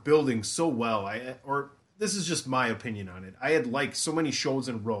building so well. This is just my opinion on it. I had liked so many shows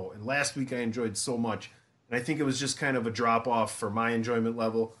in a row, and last week I enjoyed so much. And I think it was just kind of a drop off for my enjoyment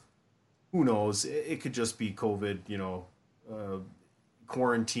level. Who knows? It could just be COVID,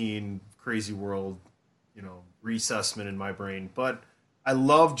 quarantine, crazy world, reassessment in my brain. But I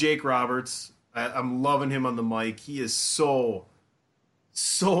love Jake Roberts. I'm loving him on the mic. He is so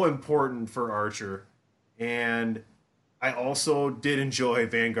important for Archer. And I also did enjoy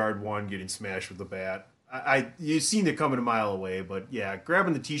Vanguard 1 getting smashed with the bat. You've seen it coming a mile away, but yeah,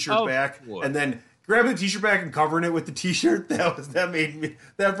 grabbing the T-shirt back and then grabbing the T-shirt back and covering it with the T-shirt,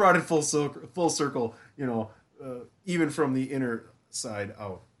 that brought it full circle, even from the inner side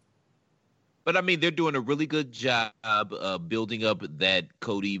out. But I mean, they're doing a really good job building up that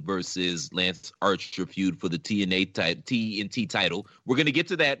Cody versus Lance Archer feud for the TNT title. We're gonna get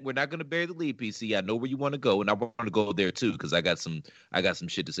to that. We're not gonna bury the lead, PC. I know where you want to go, and I want to go there too because I got some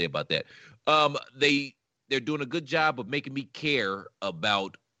shit to say about that. They're doing a good job of making me care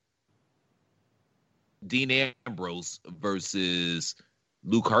about Dean Ambrose versus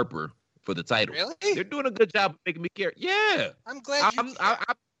Luke Harper for the title. Really? They're doing a good job of making me care. Yeah, I'm glad you care.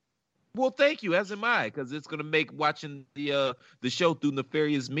 Well, thank you, as am I, because it's going to make watching the show through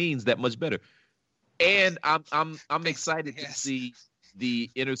nefarious means that much better. And I'm excited to see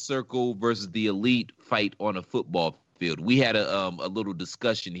the Inner Circle versus the Elite fight on a football field. We had a little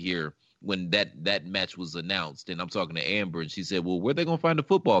discussion here when that match was announced, and I'm talking to Amber, and she said, "Well, where are they going to find a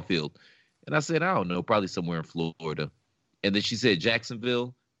football field?" And I said, "I don't know, probably somewhere in Florida." And then she said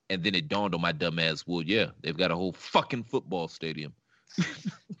Jacksonville, and then it dawned on my dumb ass, well, yeah, they've got a whole fucking football stadium.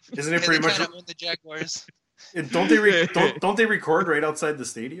 Isn't it pretty much the Jaguars? Don't they record right outside the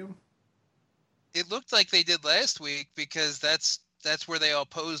stadium? It looked like they did last week because that's where they all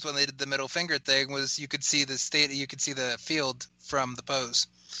posed when they did the middle finger thing. Was you could see the field from the pose.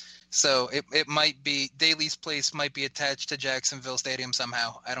 So it might be Daly's place might be attached to Jacksonville Stadium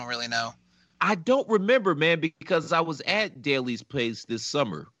somehow. I don't really know. I don't remember, man, because I was at Daly's place this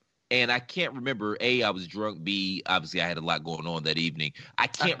summer. And I can't remember, A, I was drunk, B, obviously I had a lot going on that evening. I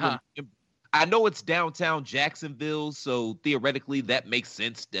can't remember. I know it's downtown Jacksonville, so theoretically that makes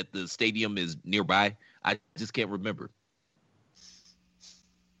sense that the stadium is nearby. I just can't remember.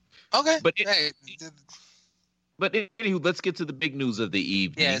 Okay. But anywho, let's get to the big news of the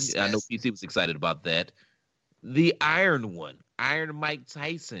evening. Yes, I know PC was excited about that. The Iron One, Iron Mike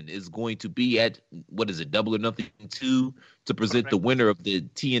Tyson, is going to be at, Double or Nothing 2 to present the winner of the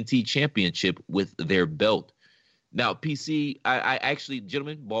TNT Championship with their belt. Now, PC, I actually,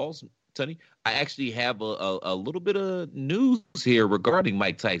 gentlemen, Balls, Tony, I actually have a little bit of news here regarding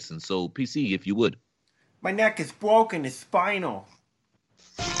Mike Tyson. So, PC, if you would. My neck is broken. It's spinal.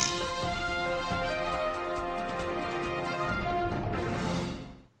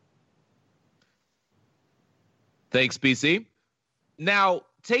 Thanks, PC. Now,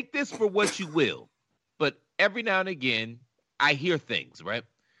 take this for what you will, but every now and again, I hear things, right?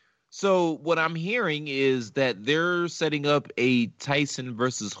 So what I'm hearing is that they're setting up a Tyson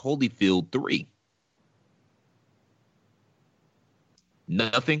versus Holyfield 3.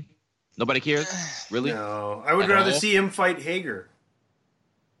 Nothing? Nobody cares? Really? No. I would rather see him fight Hager.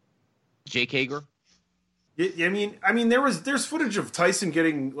 Jake Hager? I mean, there's footage of Tyson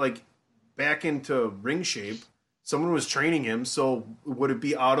getting back into ring shape. Someone was training him, so would it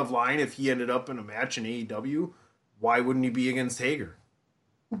be out of line if he ended up in a match in AEW? Why wouldn't he be against Hager?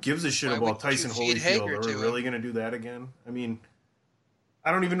 Who gives a shit about Tyson Holyfield? Are we really going to do that again? I mean,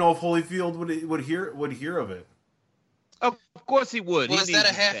 I don't even know if Holyfield would hear of it. Of course he would. Was that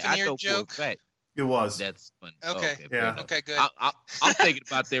a half-an-ear joke? It was. That's funny. Okay. Yeah. Okay, good. I'm thinking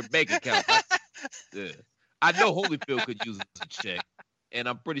about their bank account. I know Holyfield could use a check, and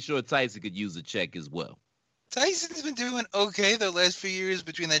I'm pretty sure Tyson could use a check as well. Tyson's been doing okay the last few years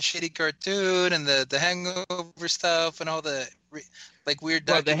between that shitty cartoon and the Hangover stuff and all the weird.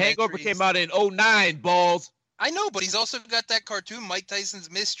 Bro, the Hangover came out in 2009, balls. I know, but he's also got that cartoon, Mike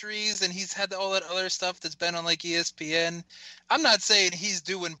Tyson's Mysteries, and he's had all that other stuff that's been on like ESPN. I'm not saying he's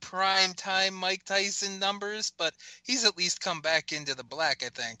doing prime time Mike Tyson numbers, but he's at least come back into the black, I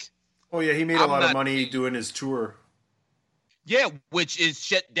think. Oh yeah, he made a lot of money doing his tour. Yeah, which is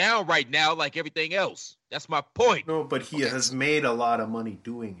shut down right now, like everything else. That's my point. No, but he has made a lot of money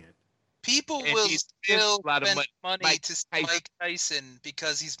doing it. People And will he's still spent a lot of spend money- money to Mike Tyson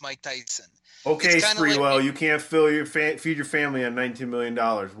because he's Mike Tyson. Okay, It's kinda Sprewell, like- you can't feed your family on $19 million.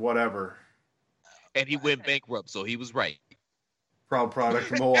 Whatever. And he went bankrupt, so he was right. Proud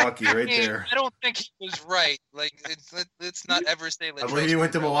product of Milwaukee, right there. I don't think he was right. Like, let's not ever say. I believe he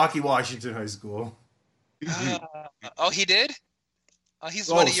went to Milwaukee, Washington High School. Oh, he did? Oh, he's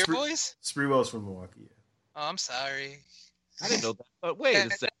one of your boys? Sprewell's from Milwaukee. Yeah. Oh, I'm sorry. I didn't know that. But wait a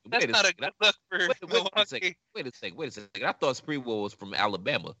second. That's not a good look for Milwaukee. Wait a second. I thought Sprewell was from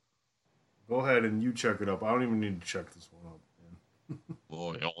Alabama. Go ahead and you check it up. I don't even need to check this one up.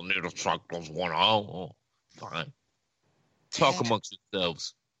 Oh, you don't need to check this one out. Oh, fine. Talk amongst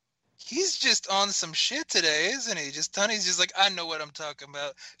yourselves. He's just on some shit today, isn't he? Tony's just like, I know what I'm talking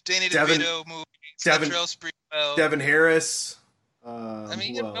about. Danny Devin- DeVito movies, Devin- Latrell Sprewell. Devin Harris. I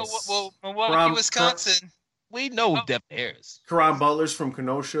mean, who else? Milwaukee, Wisconsin. We know Devin Harris. Karan Butler's from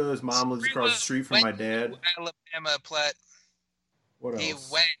Kenosha. His mom lives across the street from my dad. Alabama, Platt. What else? He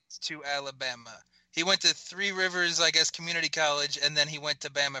went to Alabama. He went to Three Rivers, I guess, community college, and then he went to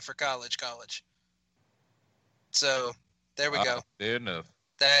Bama for college. So there we go. Fair enough.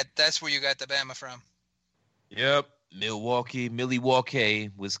 That's where you got the Bama from. Yep. Milwaukee,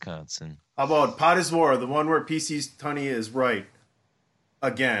 Wisconsin. How about Potter's War, the one where PC's Tunney is right?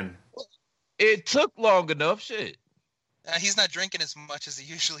 Again. It took long enough. Shit. He's not drinking as much as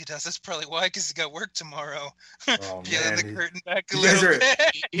he usually does. That's probably why, because he's got work tomorrow. Oh, Peeling the man. curtain back a You guys little are,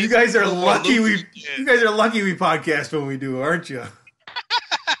 bit. you guys are lucky we Yeah. you guys are lucky we podcast when we do, aren't you?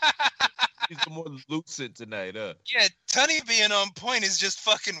 He's more lucid tonight, huh? Yeah, Tunney being on point is just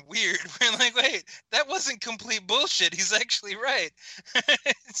fucking weird. We're like, wait, that wasn't complete bullshit. He's actually right.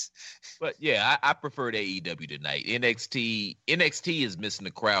 But yeah, I preferred AEW tonight. NXT is missing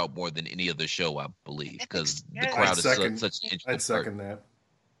the crowd more than any other show, I believe, because the crowd is such an integral I'd second part.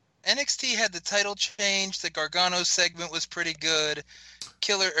 that. NXT had the title change. The Gargano segment was pretty good.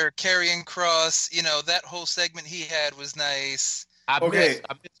 Karrion Cross, that whole segment he had was nice. I missed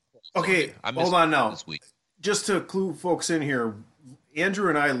Hold on now. This week. Just to clue folks in here, Andrew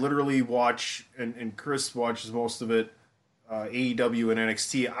and I literally watch, and Chris watches most of it, AEW and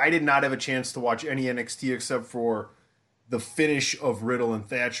NXT. I did not have a chance to watch any NXT except for the finish of Riddle and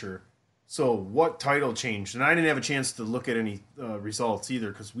Thatcher. So what title changed? And I didn't have a chance to look at any results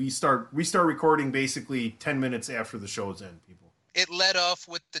either, because we start recording basically 10 minutes after the show's end, people. It led off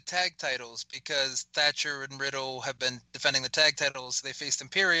with the tag titles because Thatcher and Riddle have been defending the tag titles. They faced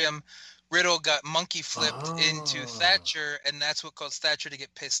Imperium. Riddle got monkey flipped into Thatcher, and that's what caused Thatcher to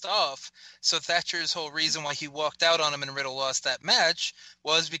get pissed off. So Thatcher's whole reason why he walked out on him and Riddle lost that match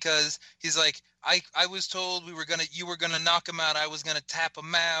was because he's like, I was told you were gonna knock him out. I was gonna tap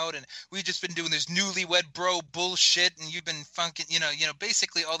him out, and we've just been doing this newlywed bro bullshit, and you've been funking,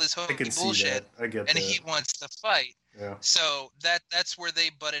 basically all this hokey bullshit. I get and that. he wants to fight. Yeah. So that's where they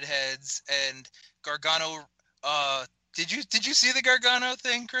butted heads, and Gargano. Did you see the Gargano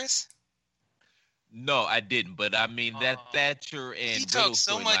thing, Chris? No, I didn't. But I mean that Thatcher and he Riddle talks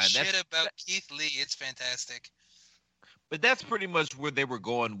so much storyline, shit about Keith Lee. It's fantastic. But that's pretty much where they were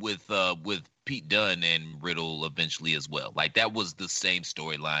going with Pete Dunne and Riddle eventually as well. Like that was the same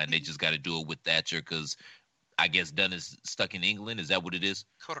storyline. They just got to do it with Thatcher because I guess Dunne is stuck in England. Is that what it is?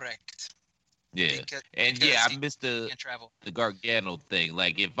 Correct. Yeah. Because I missed the Gargano thing.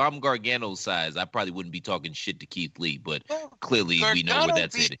 Like if I'm Gargano's size, I probably wouldn't be talking shit to Keith Lee. But clearly we know where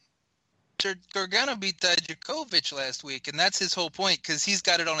that's headed. Gargano beat Dijakovic last week, and that's his whole point because he's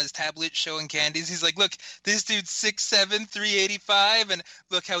got it on his tablet showing candies. He's like, look, this dude's 6'7", 385, and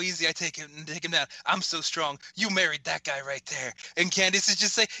look how easy I take him down. I'm so strong. You married that guy right there. And Candice is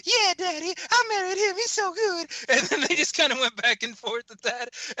just like, yeah, Daddy, I married him. He's so good. And then they just kind of went back and forth with that.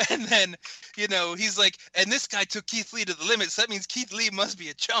 And then, he's like, and this guy took Keith Lee to the limit, so that means Keith Lee must be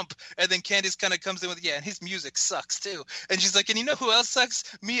a chump. And then Candice kind of comes in with, yeah, and his music sucks too. And she's like, and you know who else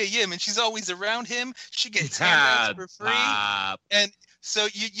sucks? Mia Yim. And she's always around him. She gets handouts for free. And So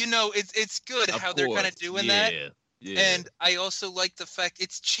you know it's good Of how they're kind course. of doing that. Yeah. And I also like the fact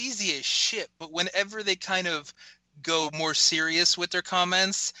it's cheesy as shit, but whenever they kind of go more serious with their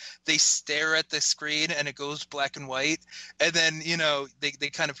comments, they stare at the screen and it goes black and white. And then, you know, they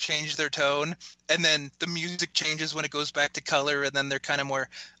kind of change their tone. And then the music changes when it goes back to color. And then they're kind of more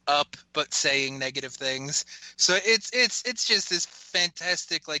up, but saying negative things. So it's just this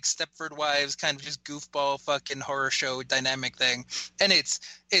fantastic, like, Stepford Wives kind of just goofball fucking horror show dynamic thing. And it's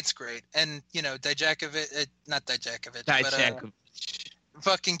great. And, you know, not Dijakovic, but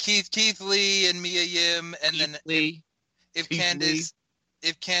fucking Keith Lee and Mia Yim, and Keith then Lee. if Keith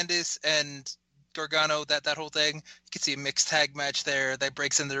Candice and Gargano, that whole thing, you could see a mixed tag match there that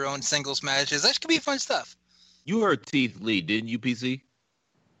breaks into their own singles matches. That could be fun stuff. You heard Keith Lee, didn't you, PC?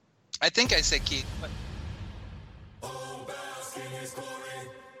 I think I said Keith, but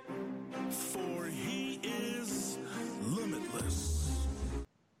For he is limitless.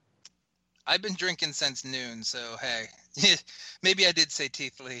 I've been drinking since noon, so hey, maybe I did say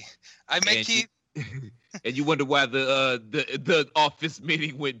Keith Lee. I met And Keith. And you wonder why the office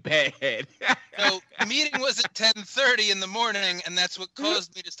meeting went bad. No, the meeting was at 10:30 in the morning, and that's what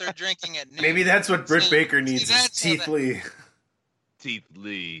caused me to start drinking at noon. Maybe that's what Britt So, Baker needs see, is that's how Keith that- Lee. Keith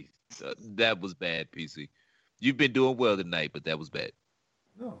Lee. That was bad, PC. You've been doing well tonight, but that was bad.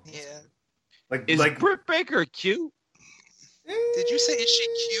 No. Yeah. Is Like Britt Baker cute? Did you say is she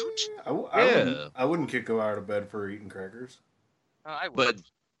cute? I wouldn't kick her out of bed for eating crackers. Oh, I would.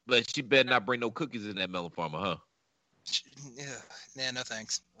 But she better not bring no cookies in that melon farmer, huh? Yeah, no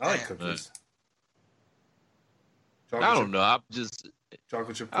thanks. I like Yeah. cookies. I don't know. I'm just.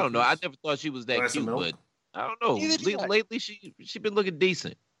 Chocolate chip. I don't know. I cookies. never thought she was that Glass of cute, milk? but I don't know. Neither did I. Lately, she been looking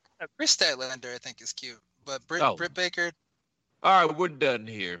decent. Chris Statlander, I think, is cute, but Oh. Britt Baker, All right, we're done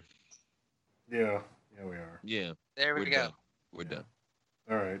here. Yeah, we are. Yeah, there we we're go. done. We're done.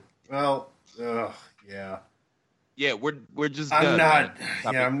 All right. Well, yeah. Yeah, we're just. I'm done, not. man.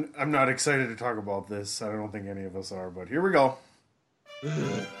 Stop Yeah, it. I'm not excited to talk about this. I don't think any of us are. But here we go.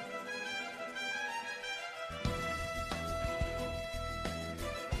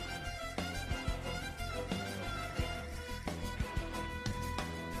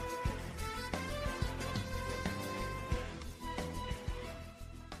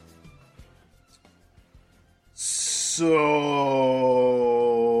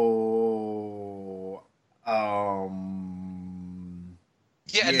 So,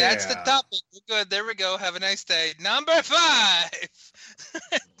 Yeah, and that's the yeah. topic. We're good. There we go. Have a nice day. Number 5.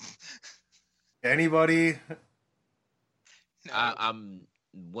 Anybody? No. I'm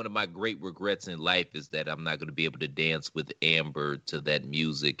one of my great regrets in life is that I'm not going to be able to dance with Amber to that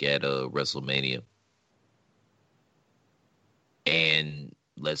music at WrestleMania. And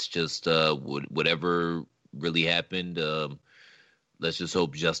let's just whatever really happened, let's just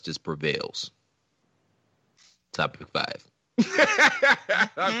hope justice prevails. Topic 5.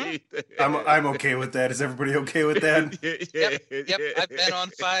 I mean, I'm okay with that. Is everybody okay with that? Yep. I've been on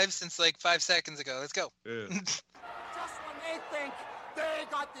 5 since like 5 seconds ago. Let's go. Yeah. Just when they think they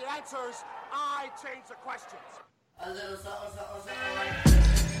got the answers, I change the questions. A little something like this.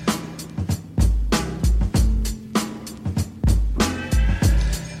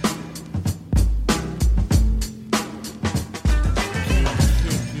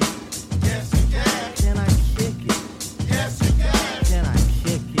 Yes, you can. Can I kick it? Yes, you can. Can I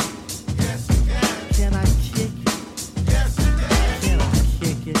kick it? Yes, you can. Can I kick it? Yes, you can. Can I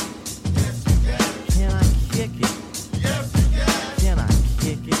kick it? Yes, you can. Can I kick it? Yes, you can. Can I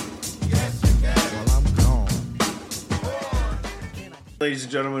kick it? Yes, you can. Well, I'm gone. Ladies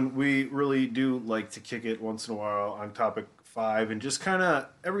and gentlemen, we really do like to kick it once in a while on topic 5 and just kind of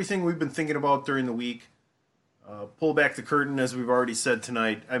everything we've been thinking about during the week. Pull back the curtain, as we've already said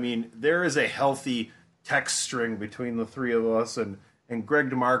tonight. I mean, there is a healthy text string between the three of us, and Greg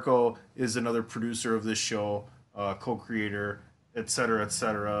DeMarco is another producer of this show, co-creator,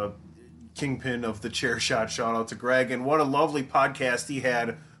 etc., kingpin of the Chair Shot. Shout out to Greg, and what a lovely podcast he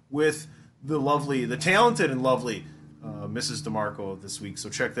had with the talented and lovely Mrs. DeMarco this week. So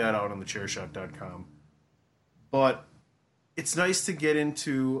check that out on thechairshot.com. But it's nice to get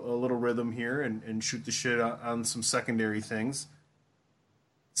into a little rhythm here and shoot the shit on some secondary things.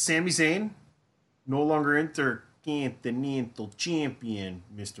 Sami Zayn, no longer Intercontinental Champion,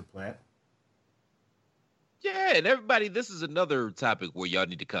 Mr. Platt. Yeah, and everybody, this is another topic where y'all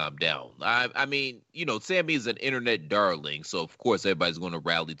need to calm down. I mean, you know, Sammy is an internet darling, so of course everybody's going to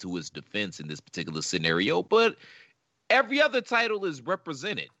rally to his defense in this particular scenario, but every other title is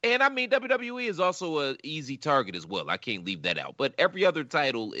represented. And I mean, WWE is also an easy target as well. I can't leave that out. But every other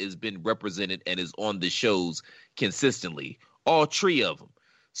title has been represented and is on the shows consistently. all three of them.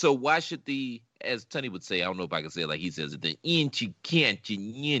 So why should as Tony would say, I don't know if I can say it like he says it, the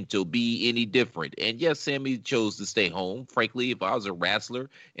inconveniente be any different? And yes, Sammy chose to stay home. Frankly, if I was a wrestler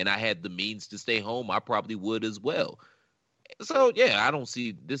and I had the means to stay home, I probably would as well. So, yeah, I don't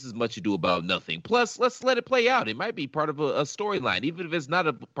see this is much ado about nothing. Plus, let's let it play out. It might be part of a storyline. Even if it's not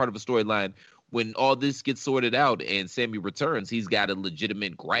a part of a storyline, when all this gets sorted out and Sammy returns, he's got a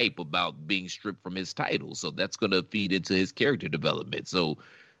legitimate gripe about being stripped from his title. So that's going to feed into his character development. So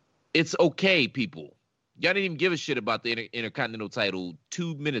it's okay, people. Y'all didn't even give a shit about the Intercontinental title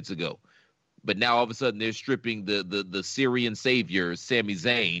 2 minutes ago. But now all of a sudden they're stripping the Syrian savior, Sami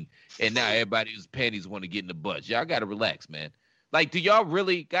Zayn, and now everybody's panties want to get in the butts. Y'all got to relax, man. Like, do y'all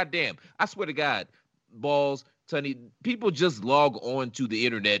really? Goddamn. I swear to God, Balls, Tony, people just log on to the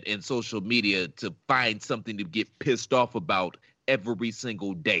internet and social media to find something to get pissed off about every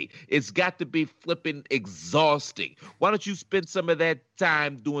single day. It's got to be flipping exhausting. Why don't you spend some of that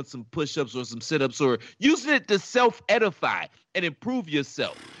time doing some push-ups or some sit-ups or using it to self-edify and improve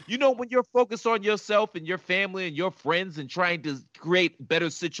yourself? You know, when you're focused on yourself and your family and your friends and trying to create better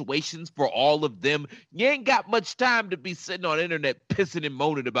situations for all of them, you ain't got much time to be sitting on the internet pissing and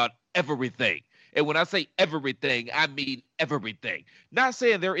moaning about everything. And when I say everything, I mean everything. Not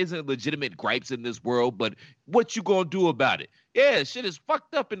saying there isn't legitimate gripes in this world, but what you gonna do about it? Yeah, shit is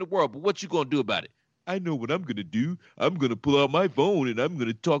fucked up in the world, but what you gonna do about it? I know what I'm gonna do. I'm gonna pull out my phone and I'm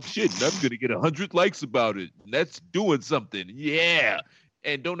gonna talk shit and I'm gonna get 100 likes about it. And that's doing something. Yeah.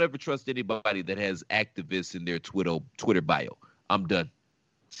 And don't ever trust anybody that has activists in their Twitter bio. I'm done.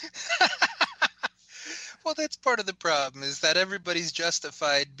 Well, that's part of the problem, is that everybody's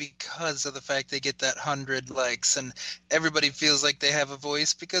justified because of the fact they get that 100 likes, and everybody feels like they have a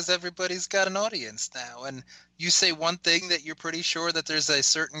voice because everybody's got an audience now. And you say one thing that you're pretty sure that there's a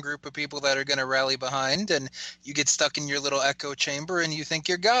certain group of people that are going to rally behind, and you get stuck in your little echo chamber and you think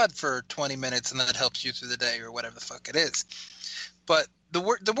you're God for 20 minutes and that helps you through the day or whatever the fuck it is. But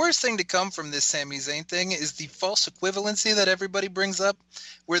the worst thing to come from this Sami Zayn thing is the false equivalency that everybody brings up,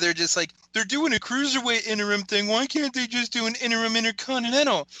 where they're just like, they're doing a cruiserweight interim thing. Why can't they just do an interim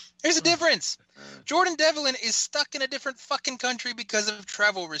intercontinental? There's a difference. Jordan Devlin is stuck in a different fucking country because of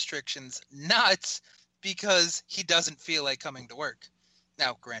travel restrictions, not because he doesn't feel like coming to work.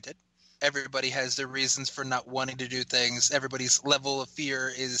 Now, granted, everybody has their reasons for not wanting to do things. Everybody's level of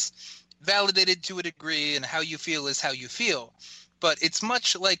fear is validated to a degree, and how you feel is how you feel. But it's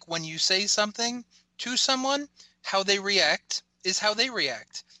much like when you say something to someone, how they react is how they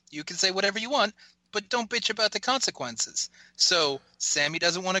react. You can say whatever you want, but don't bitch about the consequences. So Sammy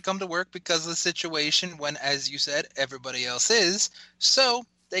doesn't want to come to work because of the situation when, as you said, everybody else is. So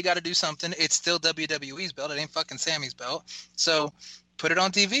they got to do something. It's still WWE's belt. It ain't fucking Sammy's belt. So put it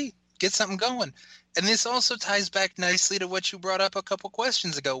on TV. Get something going. And this also ties back nicely to what you brought up a couple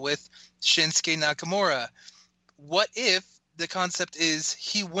questions ago with Shinsuke Nakamura. What if the concept is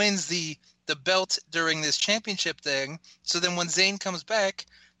he wins the belt during this championship thing, so then when Zayn comes back,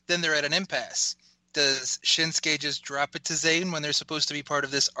 then they're at an impasse? Does Shinsuke just drop it to Zayn when they're supposed to be part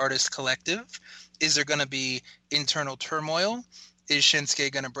of this artist collective? Is there going to be internal turmoil? Is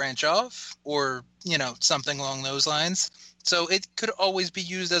Shinsuke going to branch off? Or, something along those lines? So it could always be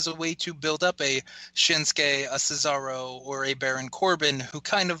used as a way to build up a Shinsuke, a Cesaro, or a Baron Corbin who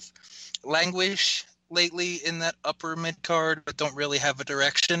kind of languish lately in that upper mid card, but don't really have a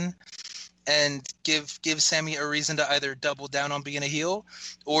direction, and give Sammy a reason to either double down on being a heel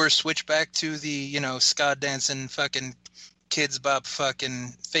or switch back to the, ska dancing fucking kids bop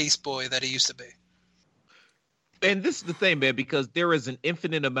fucking face boy that he used to be. And this is the thing, man, because there is an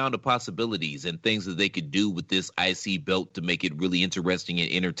infinite amount of possibilities and things that they could do with this IC belt to make it really interesting and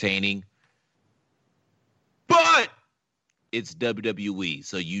entertaining. But it's WWE,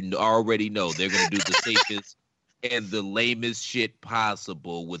 so you already know they're going to do the safest and the lamest shit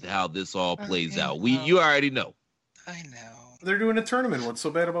possible with how this all plays out. You already know. I know. They're doing a tournament. What's so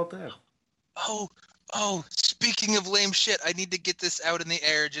bad about that? Oh, speaking of lame shit, I need to get this out in the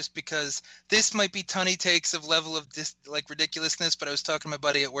air just because this might be tunny takes of level of ridiculousness, but I was talking to my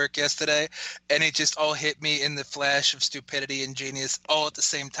buddy at work yesterday, and it just all hit me in the flash of stupidity and genius all at the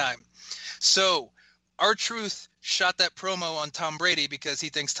same time. So, R-Truth shot that promo on Tom Brady because he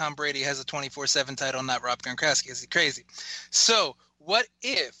thinks Tom Brady has a 24/7 title, not Rob Gronkowski. Is he crazy? So, what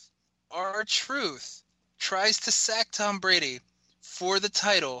if R-Truth tries to sack Tom Brady for the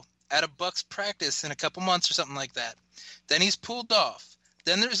title at a Bucks practice in a couple months or something like that? Then he's pulled off.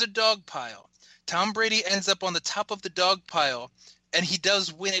 Then there's a dog pile. Tom Brady ends up on the top of the dog pile, and he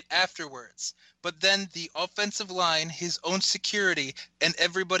does win it afterwards. But then the offensive line, his own security, and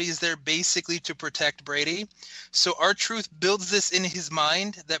everybody is there basically to protect Brady. So R-Truth builds this in his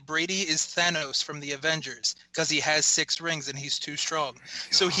mind that Brady is Thanos from the Avengers because he has 6 rings and he's too strong.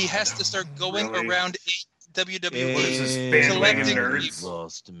 So he has to start going around WWE collecting nerds.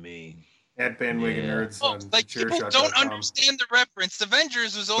 Lost to me. At Bandwagon Nerds. On like people don't understand the reference.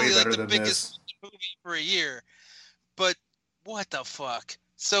 Avengers was only like the biggest movie for a year. But what the fuck?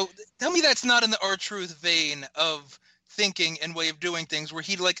 So tell me that's not in the R-Truth vein of thinking and way of doing things where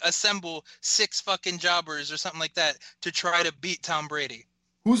he'd like assemble 6 fucking jobbers or something like that to try to beat Tom Brady.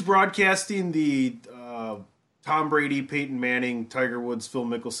 Who's broadcasting the Tom Brady, Peyton Manning, Tiger Woods, Phil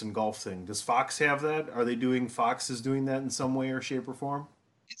Mickelson golf thing? Does Fox have that? Are they doing Fox is doing that in some way or shape or form?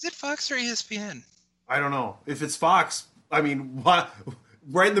 Is it Fox or ESPN? I don't know. If it's Fox, I mean, what?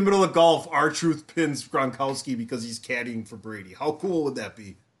 Right in the middle of golf, R-Truth pins Gronkowski because he's caddying for Brady. How cool would that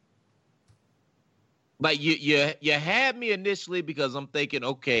be? Like you had me initially because I'm thinking,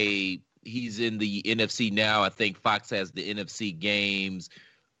 okay, he's in the NFC now. I think Fox has the NFC games.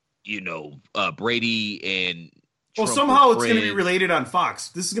 Brady and Trump somehow it's going to be related on Fox.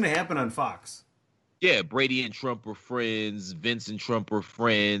 This is going to happen on Fox. Yeah, Brady and Trump are friends. Vince and Trump are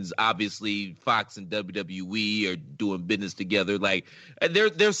friends. Obviously, Fox and WWE are doing business together. Like,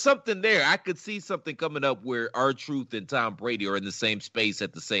 there's something there. I could see something coming up where R-Truth and Tom Brady are in the same space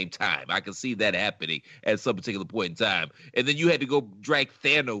at the same time. I could see that happening at some particular point in time. And then you had to go drag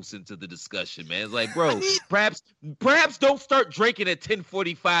Thanos into the discussion, man. It's like, bro, perhaps don't start drinking at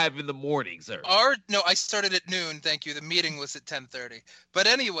 10:45 in the morning, sir. No, I started at noon. Thank you. The meeting was at 10:30. But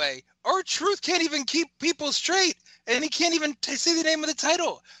anyway, R-Truth can't even keep people straight, and he can't even say the name of the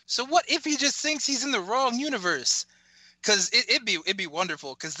title. So what if he just thinks he's in the wrong universe? Because it'd be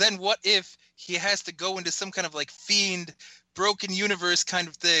wonderful. Because then what if he has to go into some kind of like fiend broken universe kind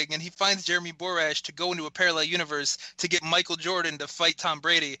of thing, and he finds Jeremy Borash to go into a parallel universe to get Michael Jordan to fight Tom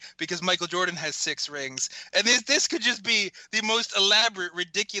Brady because Michael Jordan has 6 rings. And this could just be the most elaborate,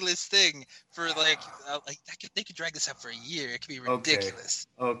 ridiculous thing for they could drag this out for a year. It could be ridiculous.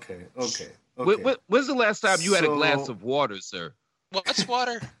 Okay. When's the last time you had a glass of water, sir? What's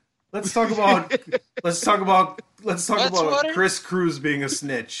water? Let's talk about water? Chris Cruz being a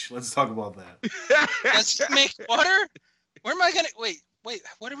snitch. Let's talk about that. Does he make water? Where am I gonna wait?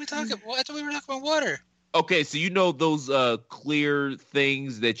 What are we talking about? I thought we were talking about water. Okay, so you know those clear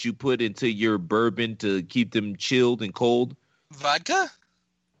things that you put into your bourbon to keep them chilled and cold? Vodka?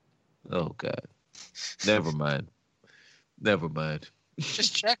 Oh God. Never mind.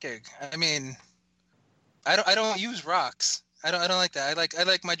 Just checking. I mean, I don't use rocks. I don't like that. I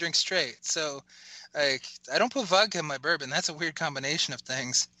like my drink straight. So I don't put vodka in my bourbon. That's a weird combination of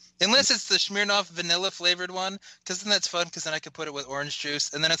things. Unless it's the Smirnoff vanilla flavored one, because then that's fun, because then I could put it with orange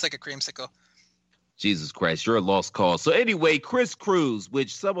juice, and then it's like a creamsicle. Jesus Christ, you're a lost cause. So anyway, Chris Cruz,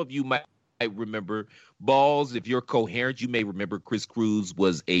 which some of you might remember. Balls, if you're coherent, you may remember Chris Cruz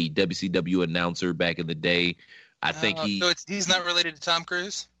was a WCW announcer back in the day. I think he's not related to Tom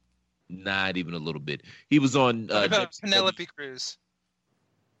Cruise? Not even a little bit. He was on what about Penelope Cruz?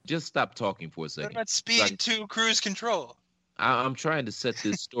 Just stop talking for a second. What about Speed 2 Cruise Control? I'm trying to set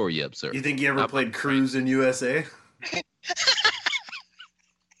this story up, sir. You think you ever played Cruise in USA?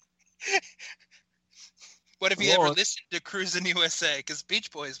 What if you ever listened to Cruise in USA? Because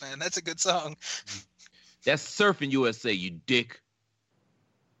Beach Boys, man, that's a good song. That's Surfing USA, you dick.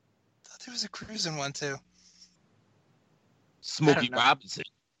 I thought there was a cruising one, too. Smokey Robinson,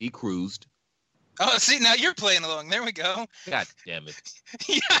 he cruised. Oh, see, now you're playing along. There we go. God damn it.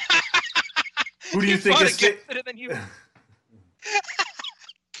 Who do you think is better than you?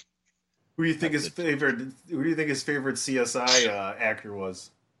 Who do you think his favorite CSI actor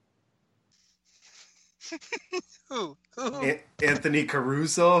was? Who? Anthony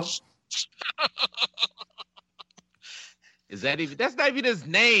Caruso. That's not even his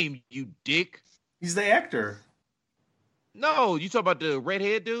name, you dick. He's the actor. No, you talking about the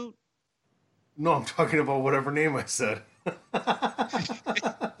redhead dude? No, I'm talking about whatever name I said.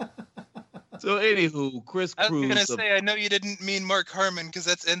 So, anywho, Chris Cruz. I was gonna say, I know you didn't mean Mark Harmon because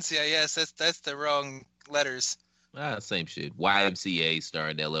that's NCIS. That's the wrong letters. Same shit. YMCA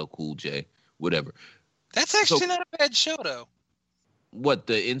starring LL Cool J. Whatever. That's actually not a bad show, though. What,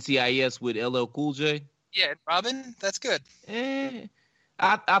 the NCIS with LL Cool J? Yeah, Robin. That's good.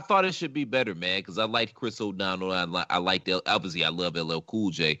 I thought it should be better, man, because I liked Chris O'Donnell. I liked obviously I love LL Cool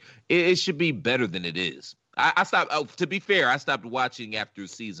J. It should be better than it is. I stopped. To be fair, I stopped watching after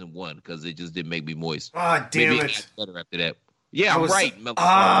season 1 because it just didn't make me moist. Ah, damn it! Better after that. Yeah, I'm right.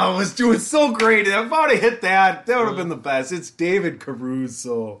 I was doing so great. If I would have hit that, that would have been the best. It's David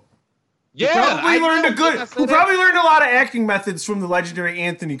Caruso. Yeah, Who probably learned a lot of acting methods from the legendary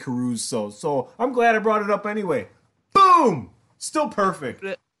Anthony Caruso. So I'm glad I brought it up anyway. Boom! Still perfect.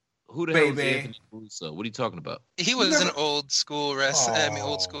 Who the hell is Anthony Caruso? What are you talking about? He was an old school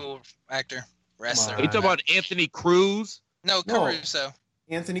old school actor wrestler. Are you talking about Anthony Cruz? No, Caruso.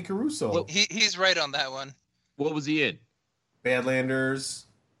 Anthony Caruso. He's right on that one. What was he in? Badlanders,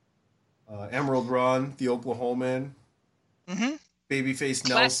 Emerald Run, The Oklahoman, Babyface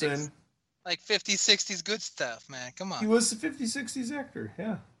Classics. Nelson. Like 50s, 60s good stuff, man. Come on. He was a 50s, 60s actor,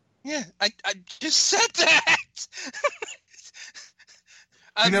 yeah. Yeah, I just said that.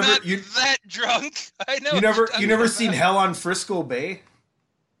 I'm not that drunk. I know. You never seen Hell on Frisco Bay?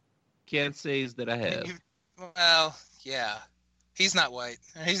 Can't say that I have. Well, yeah. He's not white.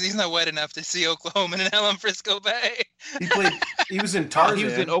 He's not white enough to see Oklahoma and Hell on Frisco Bay. He was in Tarzan. He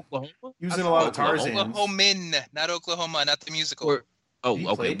was in Oklahoma? He was in a lot of Tarzan. Oklahoman, not Oklahoma, not the musical.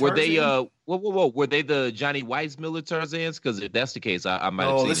 Okay. Were they were they the Johnny Weissmuller Tarzans? Because if that's the case, I might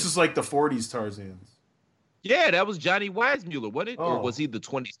have seen this is like the 40s Tarzans. Yeah, that was Johnny Weissmuller, wasn't it? Or was he the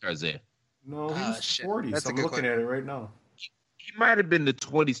 20s Tarzan? No, he was 40s. I'm looking at it right now. He might have been the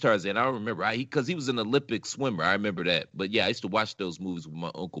 20s Tarzan. I don't remember. Because he was an Olympic swimmer. I remember that. But yeah, I used to watch those movies with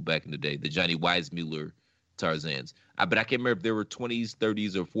my uncle back in the day, the Johnny Weissmuller Tarzans. But I can't remember if they were 20s,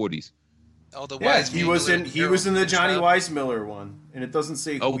 30s, or 40s. He was in the Johnny Weissmuller one, and it doesn't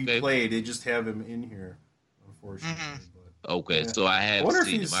say who he played. They just have him in here, unfortunately. Okay, so I have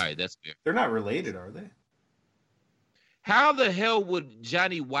seen him. All right, that's fair. They're not related, are they? How the hell would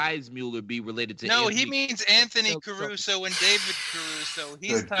Johnny Weissmuller be related to? No, he means Anthony Caruso and David Caruso.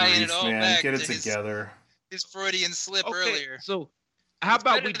 He's tying it all back Get it to together. His Freudian slip earlier. So, how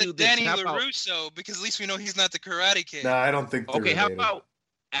about we do this? Danny LaRusso, because at least we know he's not the Karate Kid. No, I don't think. Okay, how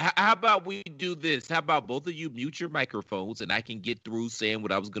about we do this? How about both of you mute your microphones and I can get through saying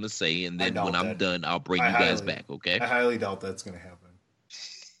what I was going to say, and then when I'm done, I'll bring you guys back. Okay? I highly doubt that's going to happen.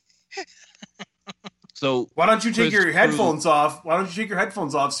 So why don't you take your headphones off? Why don't you take your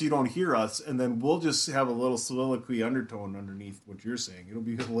headphones off so you don't hear us, and then we'll just have a little soliloquy undertone underneath what you're saying. It'll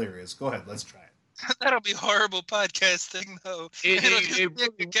be hilarious. Go ahead, let's try it. That'll be horrible podcasting, though. It'll just be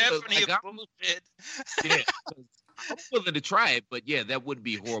a cacophony of bullshit. Yeah, I'm willing to try it, but yeah, that would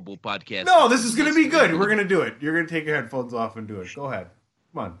be horrible podcasting. No, this is going to be good. We're going to do it. You're going to take your headphones off and do it. Go ahead.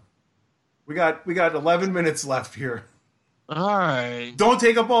 Come on. We got 11 minutes left here. All right. Don't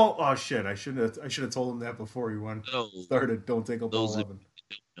take up all. Oh shit! I should have told him that before you started. Don't take up all 11.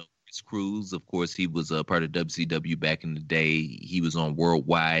 Chris Cruz, of course, he was a part of WCW back in the day. He was on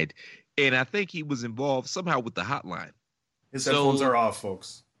Worldwide, and I think he was involved somehow with the Hotline. His headphones are off,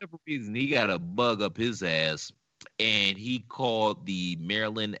 folks. For whatever reason, he got a bug up his ass, and he called the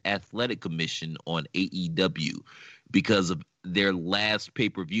Maryland Athletic Commission on AEW because of their last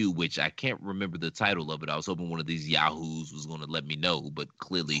pay-per-view, which I can't remember the title of it. I was hoping one of these yahoos was going to let me know, but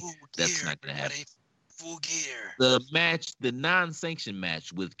clearly that's not going to happen. Full gear. The match, the non-sanctioned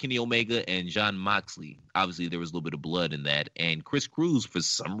match with Kenny Omega and Jon Moxley, obviously there was a little bit of blood in that, and Chris Cruz, for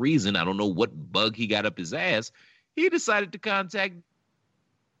some reason, I don't know what bug he got up his ass, he decided to contact.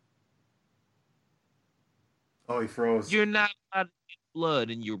 Oh, he froze. You're not allowed to get blood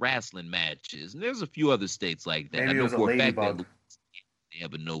in your wrestling matches. And there's a few other states like that. Maybe I know for a fact ladybug. that they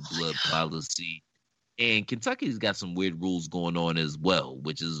have a no blood policy. And Kentucky's got some weird rules going on as well,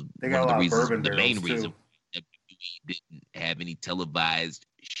 which is one of the reasons, the main reason WWE didn't have any televised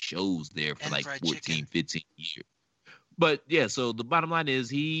shows there for like 14, 15 years. But yeah, so the bottom line is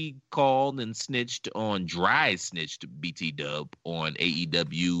he called and snitched BT Dub on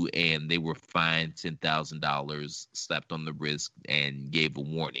AEW, and they were fined $10,000, slapped on the wrist, and gave a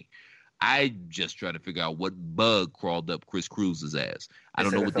warning. I just try to figure out what bug crawled up Chris Cruz's ass. I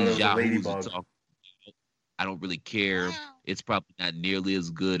don't know what these yahoos are talking about. I don't really care. It's probably not nearly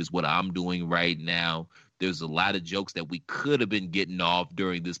as good as what I'm doing right now. There's a lot of jokes that we could have been getting off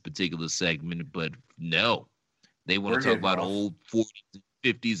during this particular segment, but no. They want to talk about old 40s and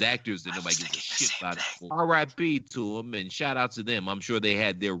 50s actors that nobody gives a shit about. R.I.P. to them, and shout out to them. I'm sure they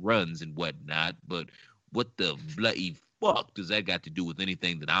had their runs and whatnot, but what the bloody fuck does that got to do with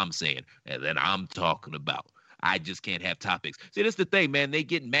anything that I'm saying and that I'm talking about? I just can't have topics. See, that's the thing, man. They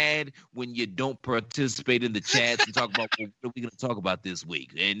get mad when you don't participate in the chats and talk about, well, what are we going to talk about this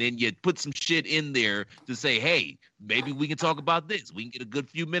week? And then you put some shit in there to say, hey, maybe we can talk about this. We can get a good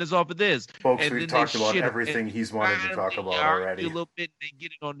few minutes off of this. Folks, and we've then talked they about shit everything he's wanted to talk about already. A little bit, they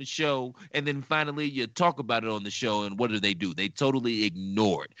get it on the show, and then finally you talk about it on the show, and what do? They totally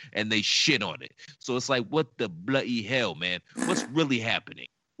ignore it, and they shit on it. So it's like, what the bloody hell, man? What's really happening?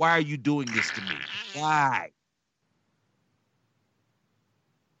 Why are you doing this to me? Why?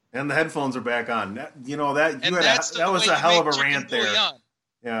 And the headphones are back on. That was a way hell you of a make rant chicken there. bouillon.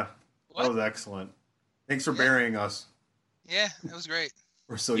 Yeah, What? that was excellent. Thanks for burying us. Yeah, it was great.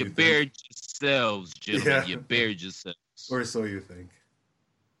 Or so you think. buried yourselves, gentlemen. Yeah. You buried yourselves. Or so you think.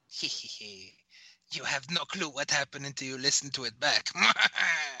 You have no clue what happened until you listen to it back.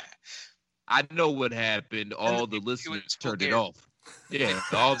 I know what happened. All the listeners turned it off. Yeah,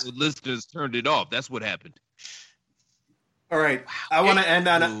 all the listeners turned it off. That's what happened. All right, I want to end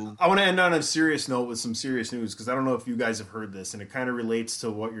on a serious note with some serious news, because I don't know if you guys have heard this, and it kind of relates to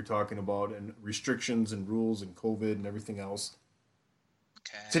what you're talking about and restrictions and rules and COVID and everything else.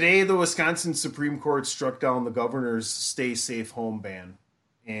 Okay. Today, the Wisconsin Supreme Court struck down the governor's stay safe home ban,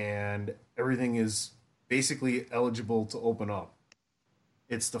 and everything is basically eligible to open up.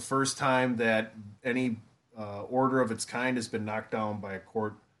 It's the first time that any order of its kind has been knocked down by a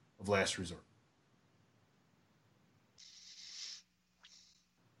court of last resort.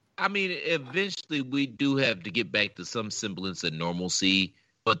 I mean, eventually we do have to get back to some semblance of normalcy,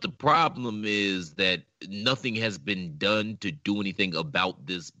 but the problem is that nothing has been done to do anything about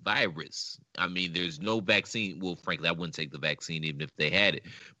this virus. I mean, there's no vaccine. Well, frankly, I wouldn't take the vaccine even if they had it.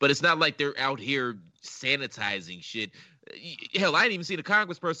 But it's not like they're out here sanitizing shit. Hell, I didn't even see the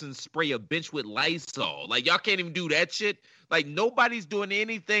congressperson spray a bench with Lysol. Like, y'all can't even do that shit. Like, nobody's doing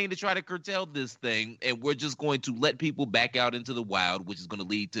anything to try to curtail this thing, and we're just going to let people back out into the wild, which is going to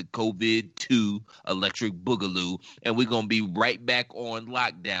lead to COVID-2 electric boogaloo, and we're going to be right back on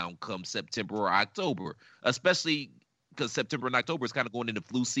lockdown come September or October, especially because September and October is kind of going into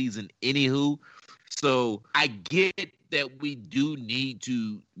flu season anywho. So I get that we do need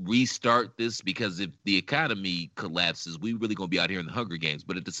to restart this, because if the economy collapses, we really going to be out here in the Hunger Games.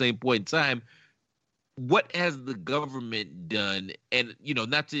 But at the same point in time, what has the government done? And,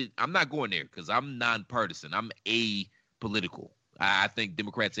 I'm not going there because I'm nonpartisan. I'm apolitical. I think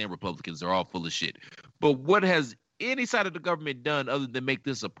Democrats and Republicans are all full of shit. But what has any side of the government done other than make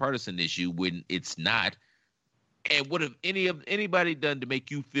this a partisan issue when it's not? And what have anybody done to make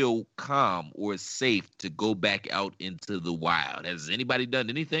you feel calm or safe to go back out into the wild? Has anybody done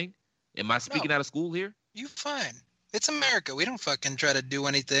anything? Am I speaking out of school here? You fine. It's America. We don't fucking try to do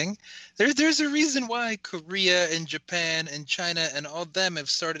anything. There's a reason why Korea and Japan and China and all them have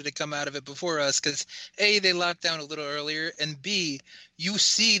started to come out of it before us, because A, they locked down a little earlier, and B, you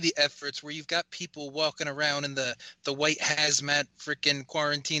see the efforts where you've got people walking around in the white hazmat freaking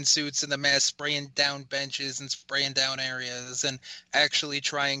quarantine suits and the mask, spraying down benches and spraying down areas and actually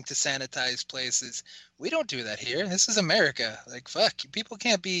trying to sanitize places. We don't do that here. This is America. Like, fuck, people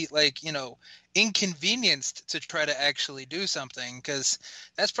can't be inconvenienced to try to actually do something, because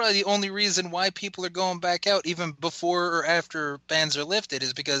that's probably the only reason why people are going back out even before or after bans are lifted,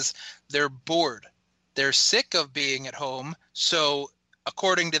 is because they're bored. They're sick of being at home. So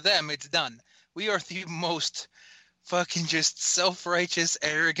according to them, it's done. We are the most fucking just self-righteous,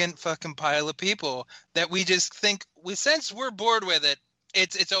 arrogant fucking pile of people that we just think since we're bored with it,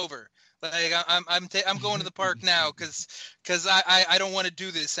 it's over. Like, I'm going to the park now because I don't want to do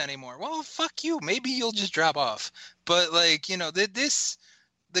this anymore. Well, fuck you. Maybe you'll just drop off. But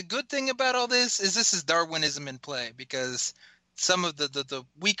the good thing about all this is Darwinism in play, because some of the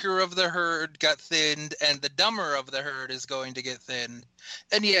weaker of the herd got thinned, and the dumber of the herd is going to get thinned.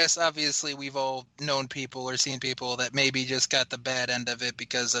 And yes, obviously we've all known people or seen people that maybe just got the bad end of it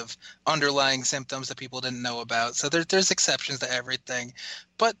because of underlying symptoms that people didn't know about. So there's exceptions to everything.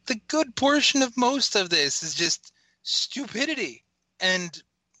 But the good portion of most of this is just stupidity and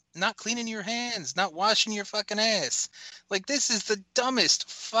not cleaning your hands, not washing your fucking ass. Like, this is the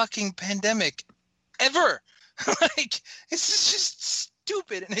dumbest fucking pandemic ever. Like, this is just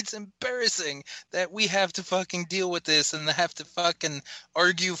stupid, and it's embarrassing that we have to fucking deal with this and have to fucking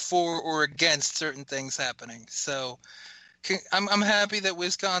argue for or against certain things happening. So I'm happy that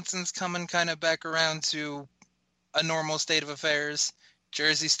Wisconsin's coming kind of back around to a normal state of affairs.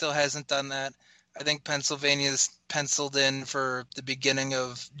 Jersey still hasn't done that. I think Pennsylvania's penciled in for the beginning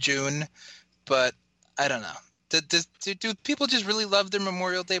of June, but I don't know. Do people just really love their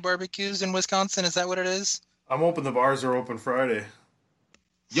Memorial Day barbecues in Wisconsin? Is that what it is? I'm hoping the bars are open Friday.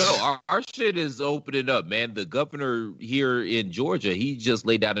 Yo, our shit is opening up, man. The governor here in Georgia, he just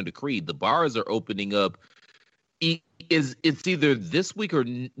laid out a decree. The bars are opening up. It's either this week or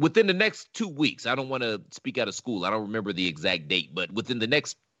within the next 2 weeks. I don't want to speak out of school. I don't remember the exact date, but within the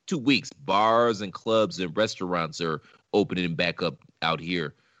next 2 weeks, bars and clubs and restaurants are opening back up out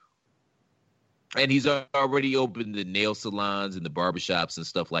here. And he's already opened the nail salons and the barbershops and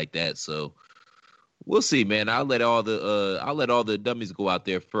stuff like that. So we'll see, man. I'll let all the dummies go out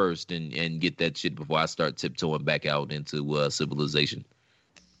there first and get that shit before I start tiptoeing back out into civilization.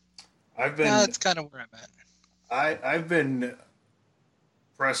 That's kind of where I'm at. I've been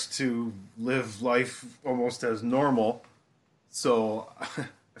pressed to live life almost as normal, so I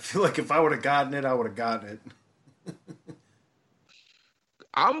feel like if I would have gotten it, I would have gotten it.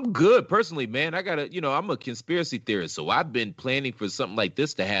 I'm good personally, man. I'm a conspiracy theorist, so I've been planning for something like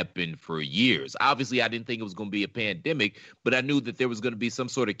this to happen for years. Obviously, I didn't think it was going to be a pandemic, but I knew that there was going to be some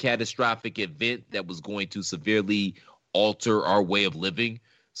sort of catastrophic event that was going to severely alter our way of living.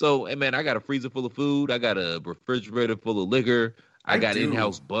 So, hey, man, I got a freezer full of food. I got a refrigerator full of liquor. I got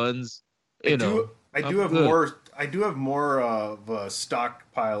in-house buns. I do have more of a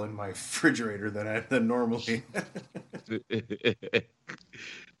stockpile in my refrigerator than normally.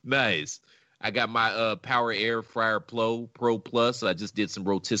 Nice. I got my Power Air Fryer Pro Plus. I just did some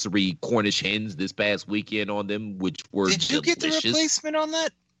rotisserie Cornish hens this past weekend on them, which were Did you delicious. get the replacement on that?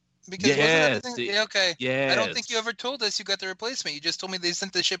 Because yes. Okay. Yes. I don't think you ever told us you got the replacement. You just told me they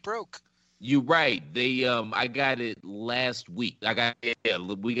sent the shit broke. You're right. They I got it last week.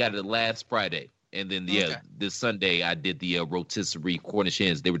 We got it last Friday. And then this Sunday I did the rotisserie Cornish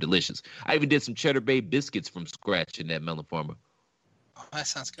hens. They were delicious. I even did some Cheddar Bay biscuits from scratch in that melon farmer. Oh, that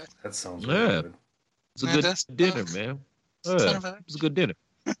sounds good. That sounds really good. It's a good dinner, man. It's a good dinner.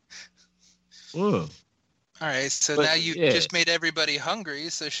 All right, so now you just made everybody hungry,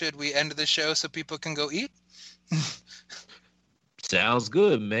 so should we end the show so people can go eat? Sounds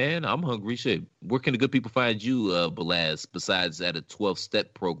good, man. I'm hungry. Shit. Where can the good people find you, Balaz, besides at a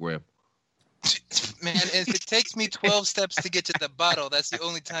 12-step program? Man, if it takes me 12 steps to get to the bottle, that's the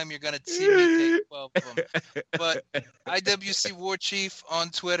only time you're going to see me take 12 of them. But IWC War Chief on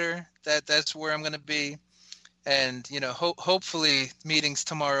Twitter, that's where I'm going to be. And, hopefully meetings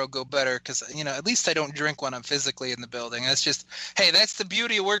tomorrow go better because, at least I don't drink when I'm physically in the building. That's just, hey, that's the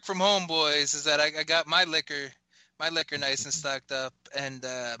beauty of work from home, boys, is that I got my liquor nice and stocked up, and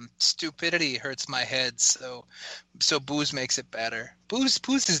stupidity hurts my head, so booze makes it better. Booze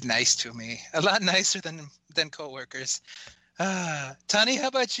is nice to me, a lot nicer than coworkers. Tony, how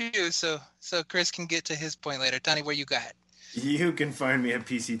about you? So Chris can get to his point later. Tony, where you got? You can find me at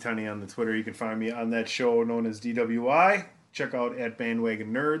PC Tony on the Twitter. You can find me on that show known as DWI. Check out at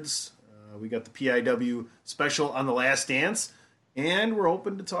Bandwagon Nerds. We got the PIW special on The Last Dance. And we're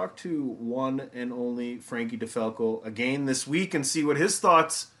hoping to talk to one and only Frankie DeFalco again this week and see what his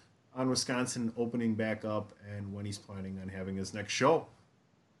thoughts on Wisconsin opening back up and when he's planning on having his next show.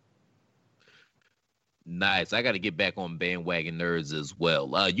 Nice. I got to get back on Bandwagon Nerds as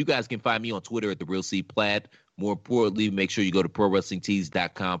well. You guys can find me on Twitter at The Real C Platt. More importantly, make sure you go to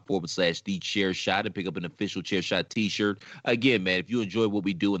ProWrestlingTees.com/TheChairShot and pick up an official Chairshot t-shirt. Again, man, if you enjoy what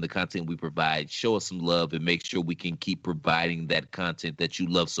we do and the content we provide, show us some love and make sure we can keep providing that content that you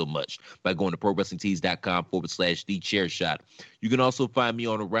love so much by going to ProWrestlingTees.com/TheChairShot. You can also find me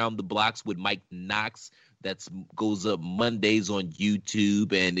on Around the Blocks with Mike Knox. That goes up Mondays on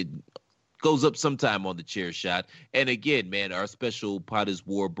YouTube, and it goes up sometime on the Chair Shot. And again, man, our special Pot is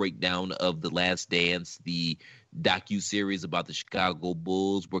War breakdown of The Last Dance, the docu-series about the Chicago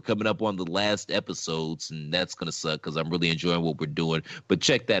Bulls. We're coming up on the last episodes, and that's going to suck because I'm really enjoying what we're doing. But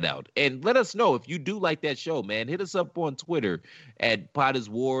check that out. And let us know if you do like that show, man. Hit us up on Twitter at Pot is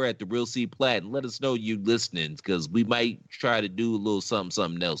War, at The Real C Platt, and let us know you listening because we might try to do a little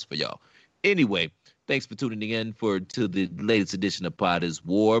something else for y'all. Anyway, thanks for tuning in to the latest edition of Pot is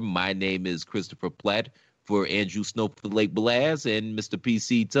War. My name is Christopher Platt for Andrew Snowflake Blaz and Mr.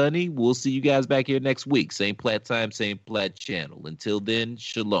 PC Tunney. We'll see you guys back here next week. Same Platt time, same Platt channel. Until then,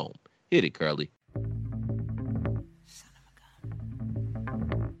 shalom. Hit it, Curly.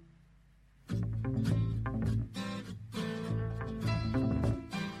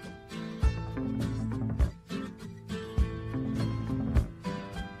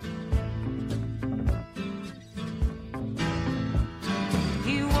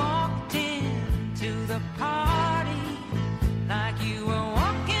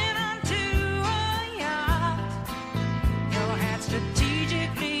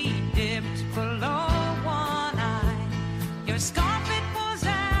 Strategically dipped for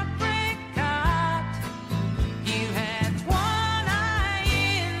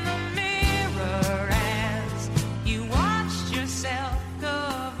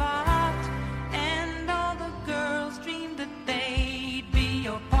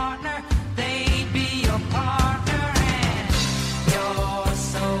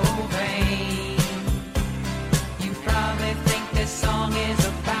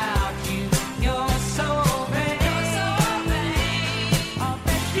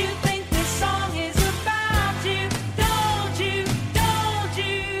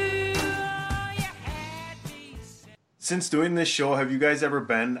since doing this show, have you guys ever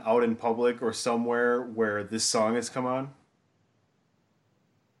been out in public or somewhere where this song has come on?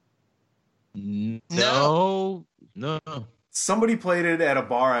 No. Somebody played it at a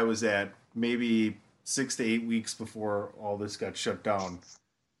bar I was at maybe 6 to 8 weeks before all this got shut down.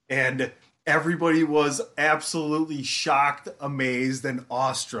 And everybody was absolutely shocked, amazed, and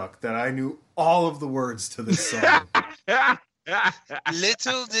awestruck that I knew all of the words to this song.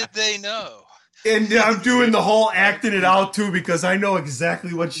 Little did they know. And I'm doing the whole acting it out too because I know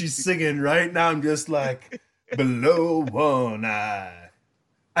exactly what she's singing right now. I'm just like, below one eye.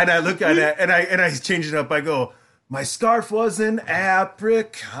 And I look at it and I change it up. I go, my scarf was an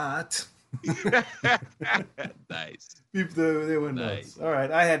apricot. Nice. They went nuts. All right,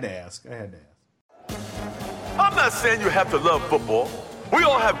 I had to ask. I'm not saying you have to love football. We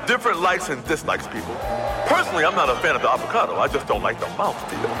all have different likes and dislikes, people. Personally, I'm not a fan of the avocado. I just don't like the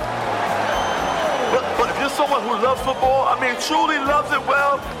mouthfeel. But if you're someone who loves football, truly loves it,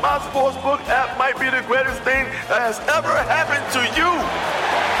 well, my sportsbook app might be the greatest thing that has ever happened to you.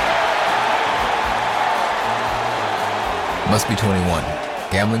 Must be 21.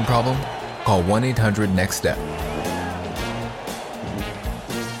 Gambling problem? Call 1-800-NEXT-STEP.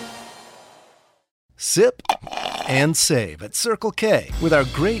 Sip and save at Circle K with our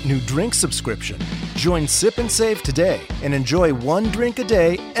great new drink subscription. Join Sip and Save today and enjoy one drink a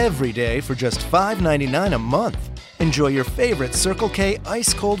day every day for just $5.99 a month. Enjoy your favorite Circle K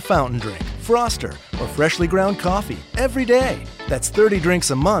ice-cold fountain drink, Froster, or freshly ground coffee every day. That's 30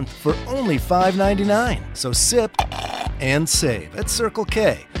 drinks a month for only $5.99. So sip and save at Circle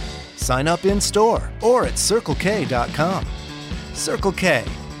K. Sign up in-store or at CircleK.com. Circle K.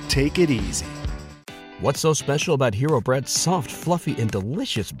 Take it easy. What's so special about Hero Bread's soft, fluffy, and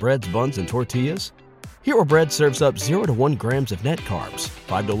delicious breads, buns, and tortillas? Hero Bread serves up 0 to 1 grams of net carbs,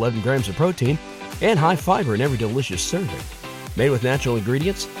 5 to 11 grams of protein, and high fiber in every delicious serving. Made with natural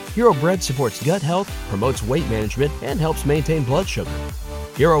ingredients, Hero Bread supports gut health, promotes weight management, and helps maintain blood sugar.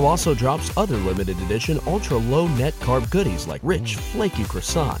 Hero also drops other limited edition ultra-low net carb goodies like rich, flaky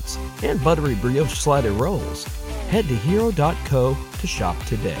croissants and buttery brioche slider rolls. Head to hero.co to shop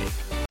today.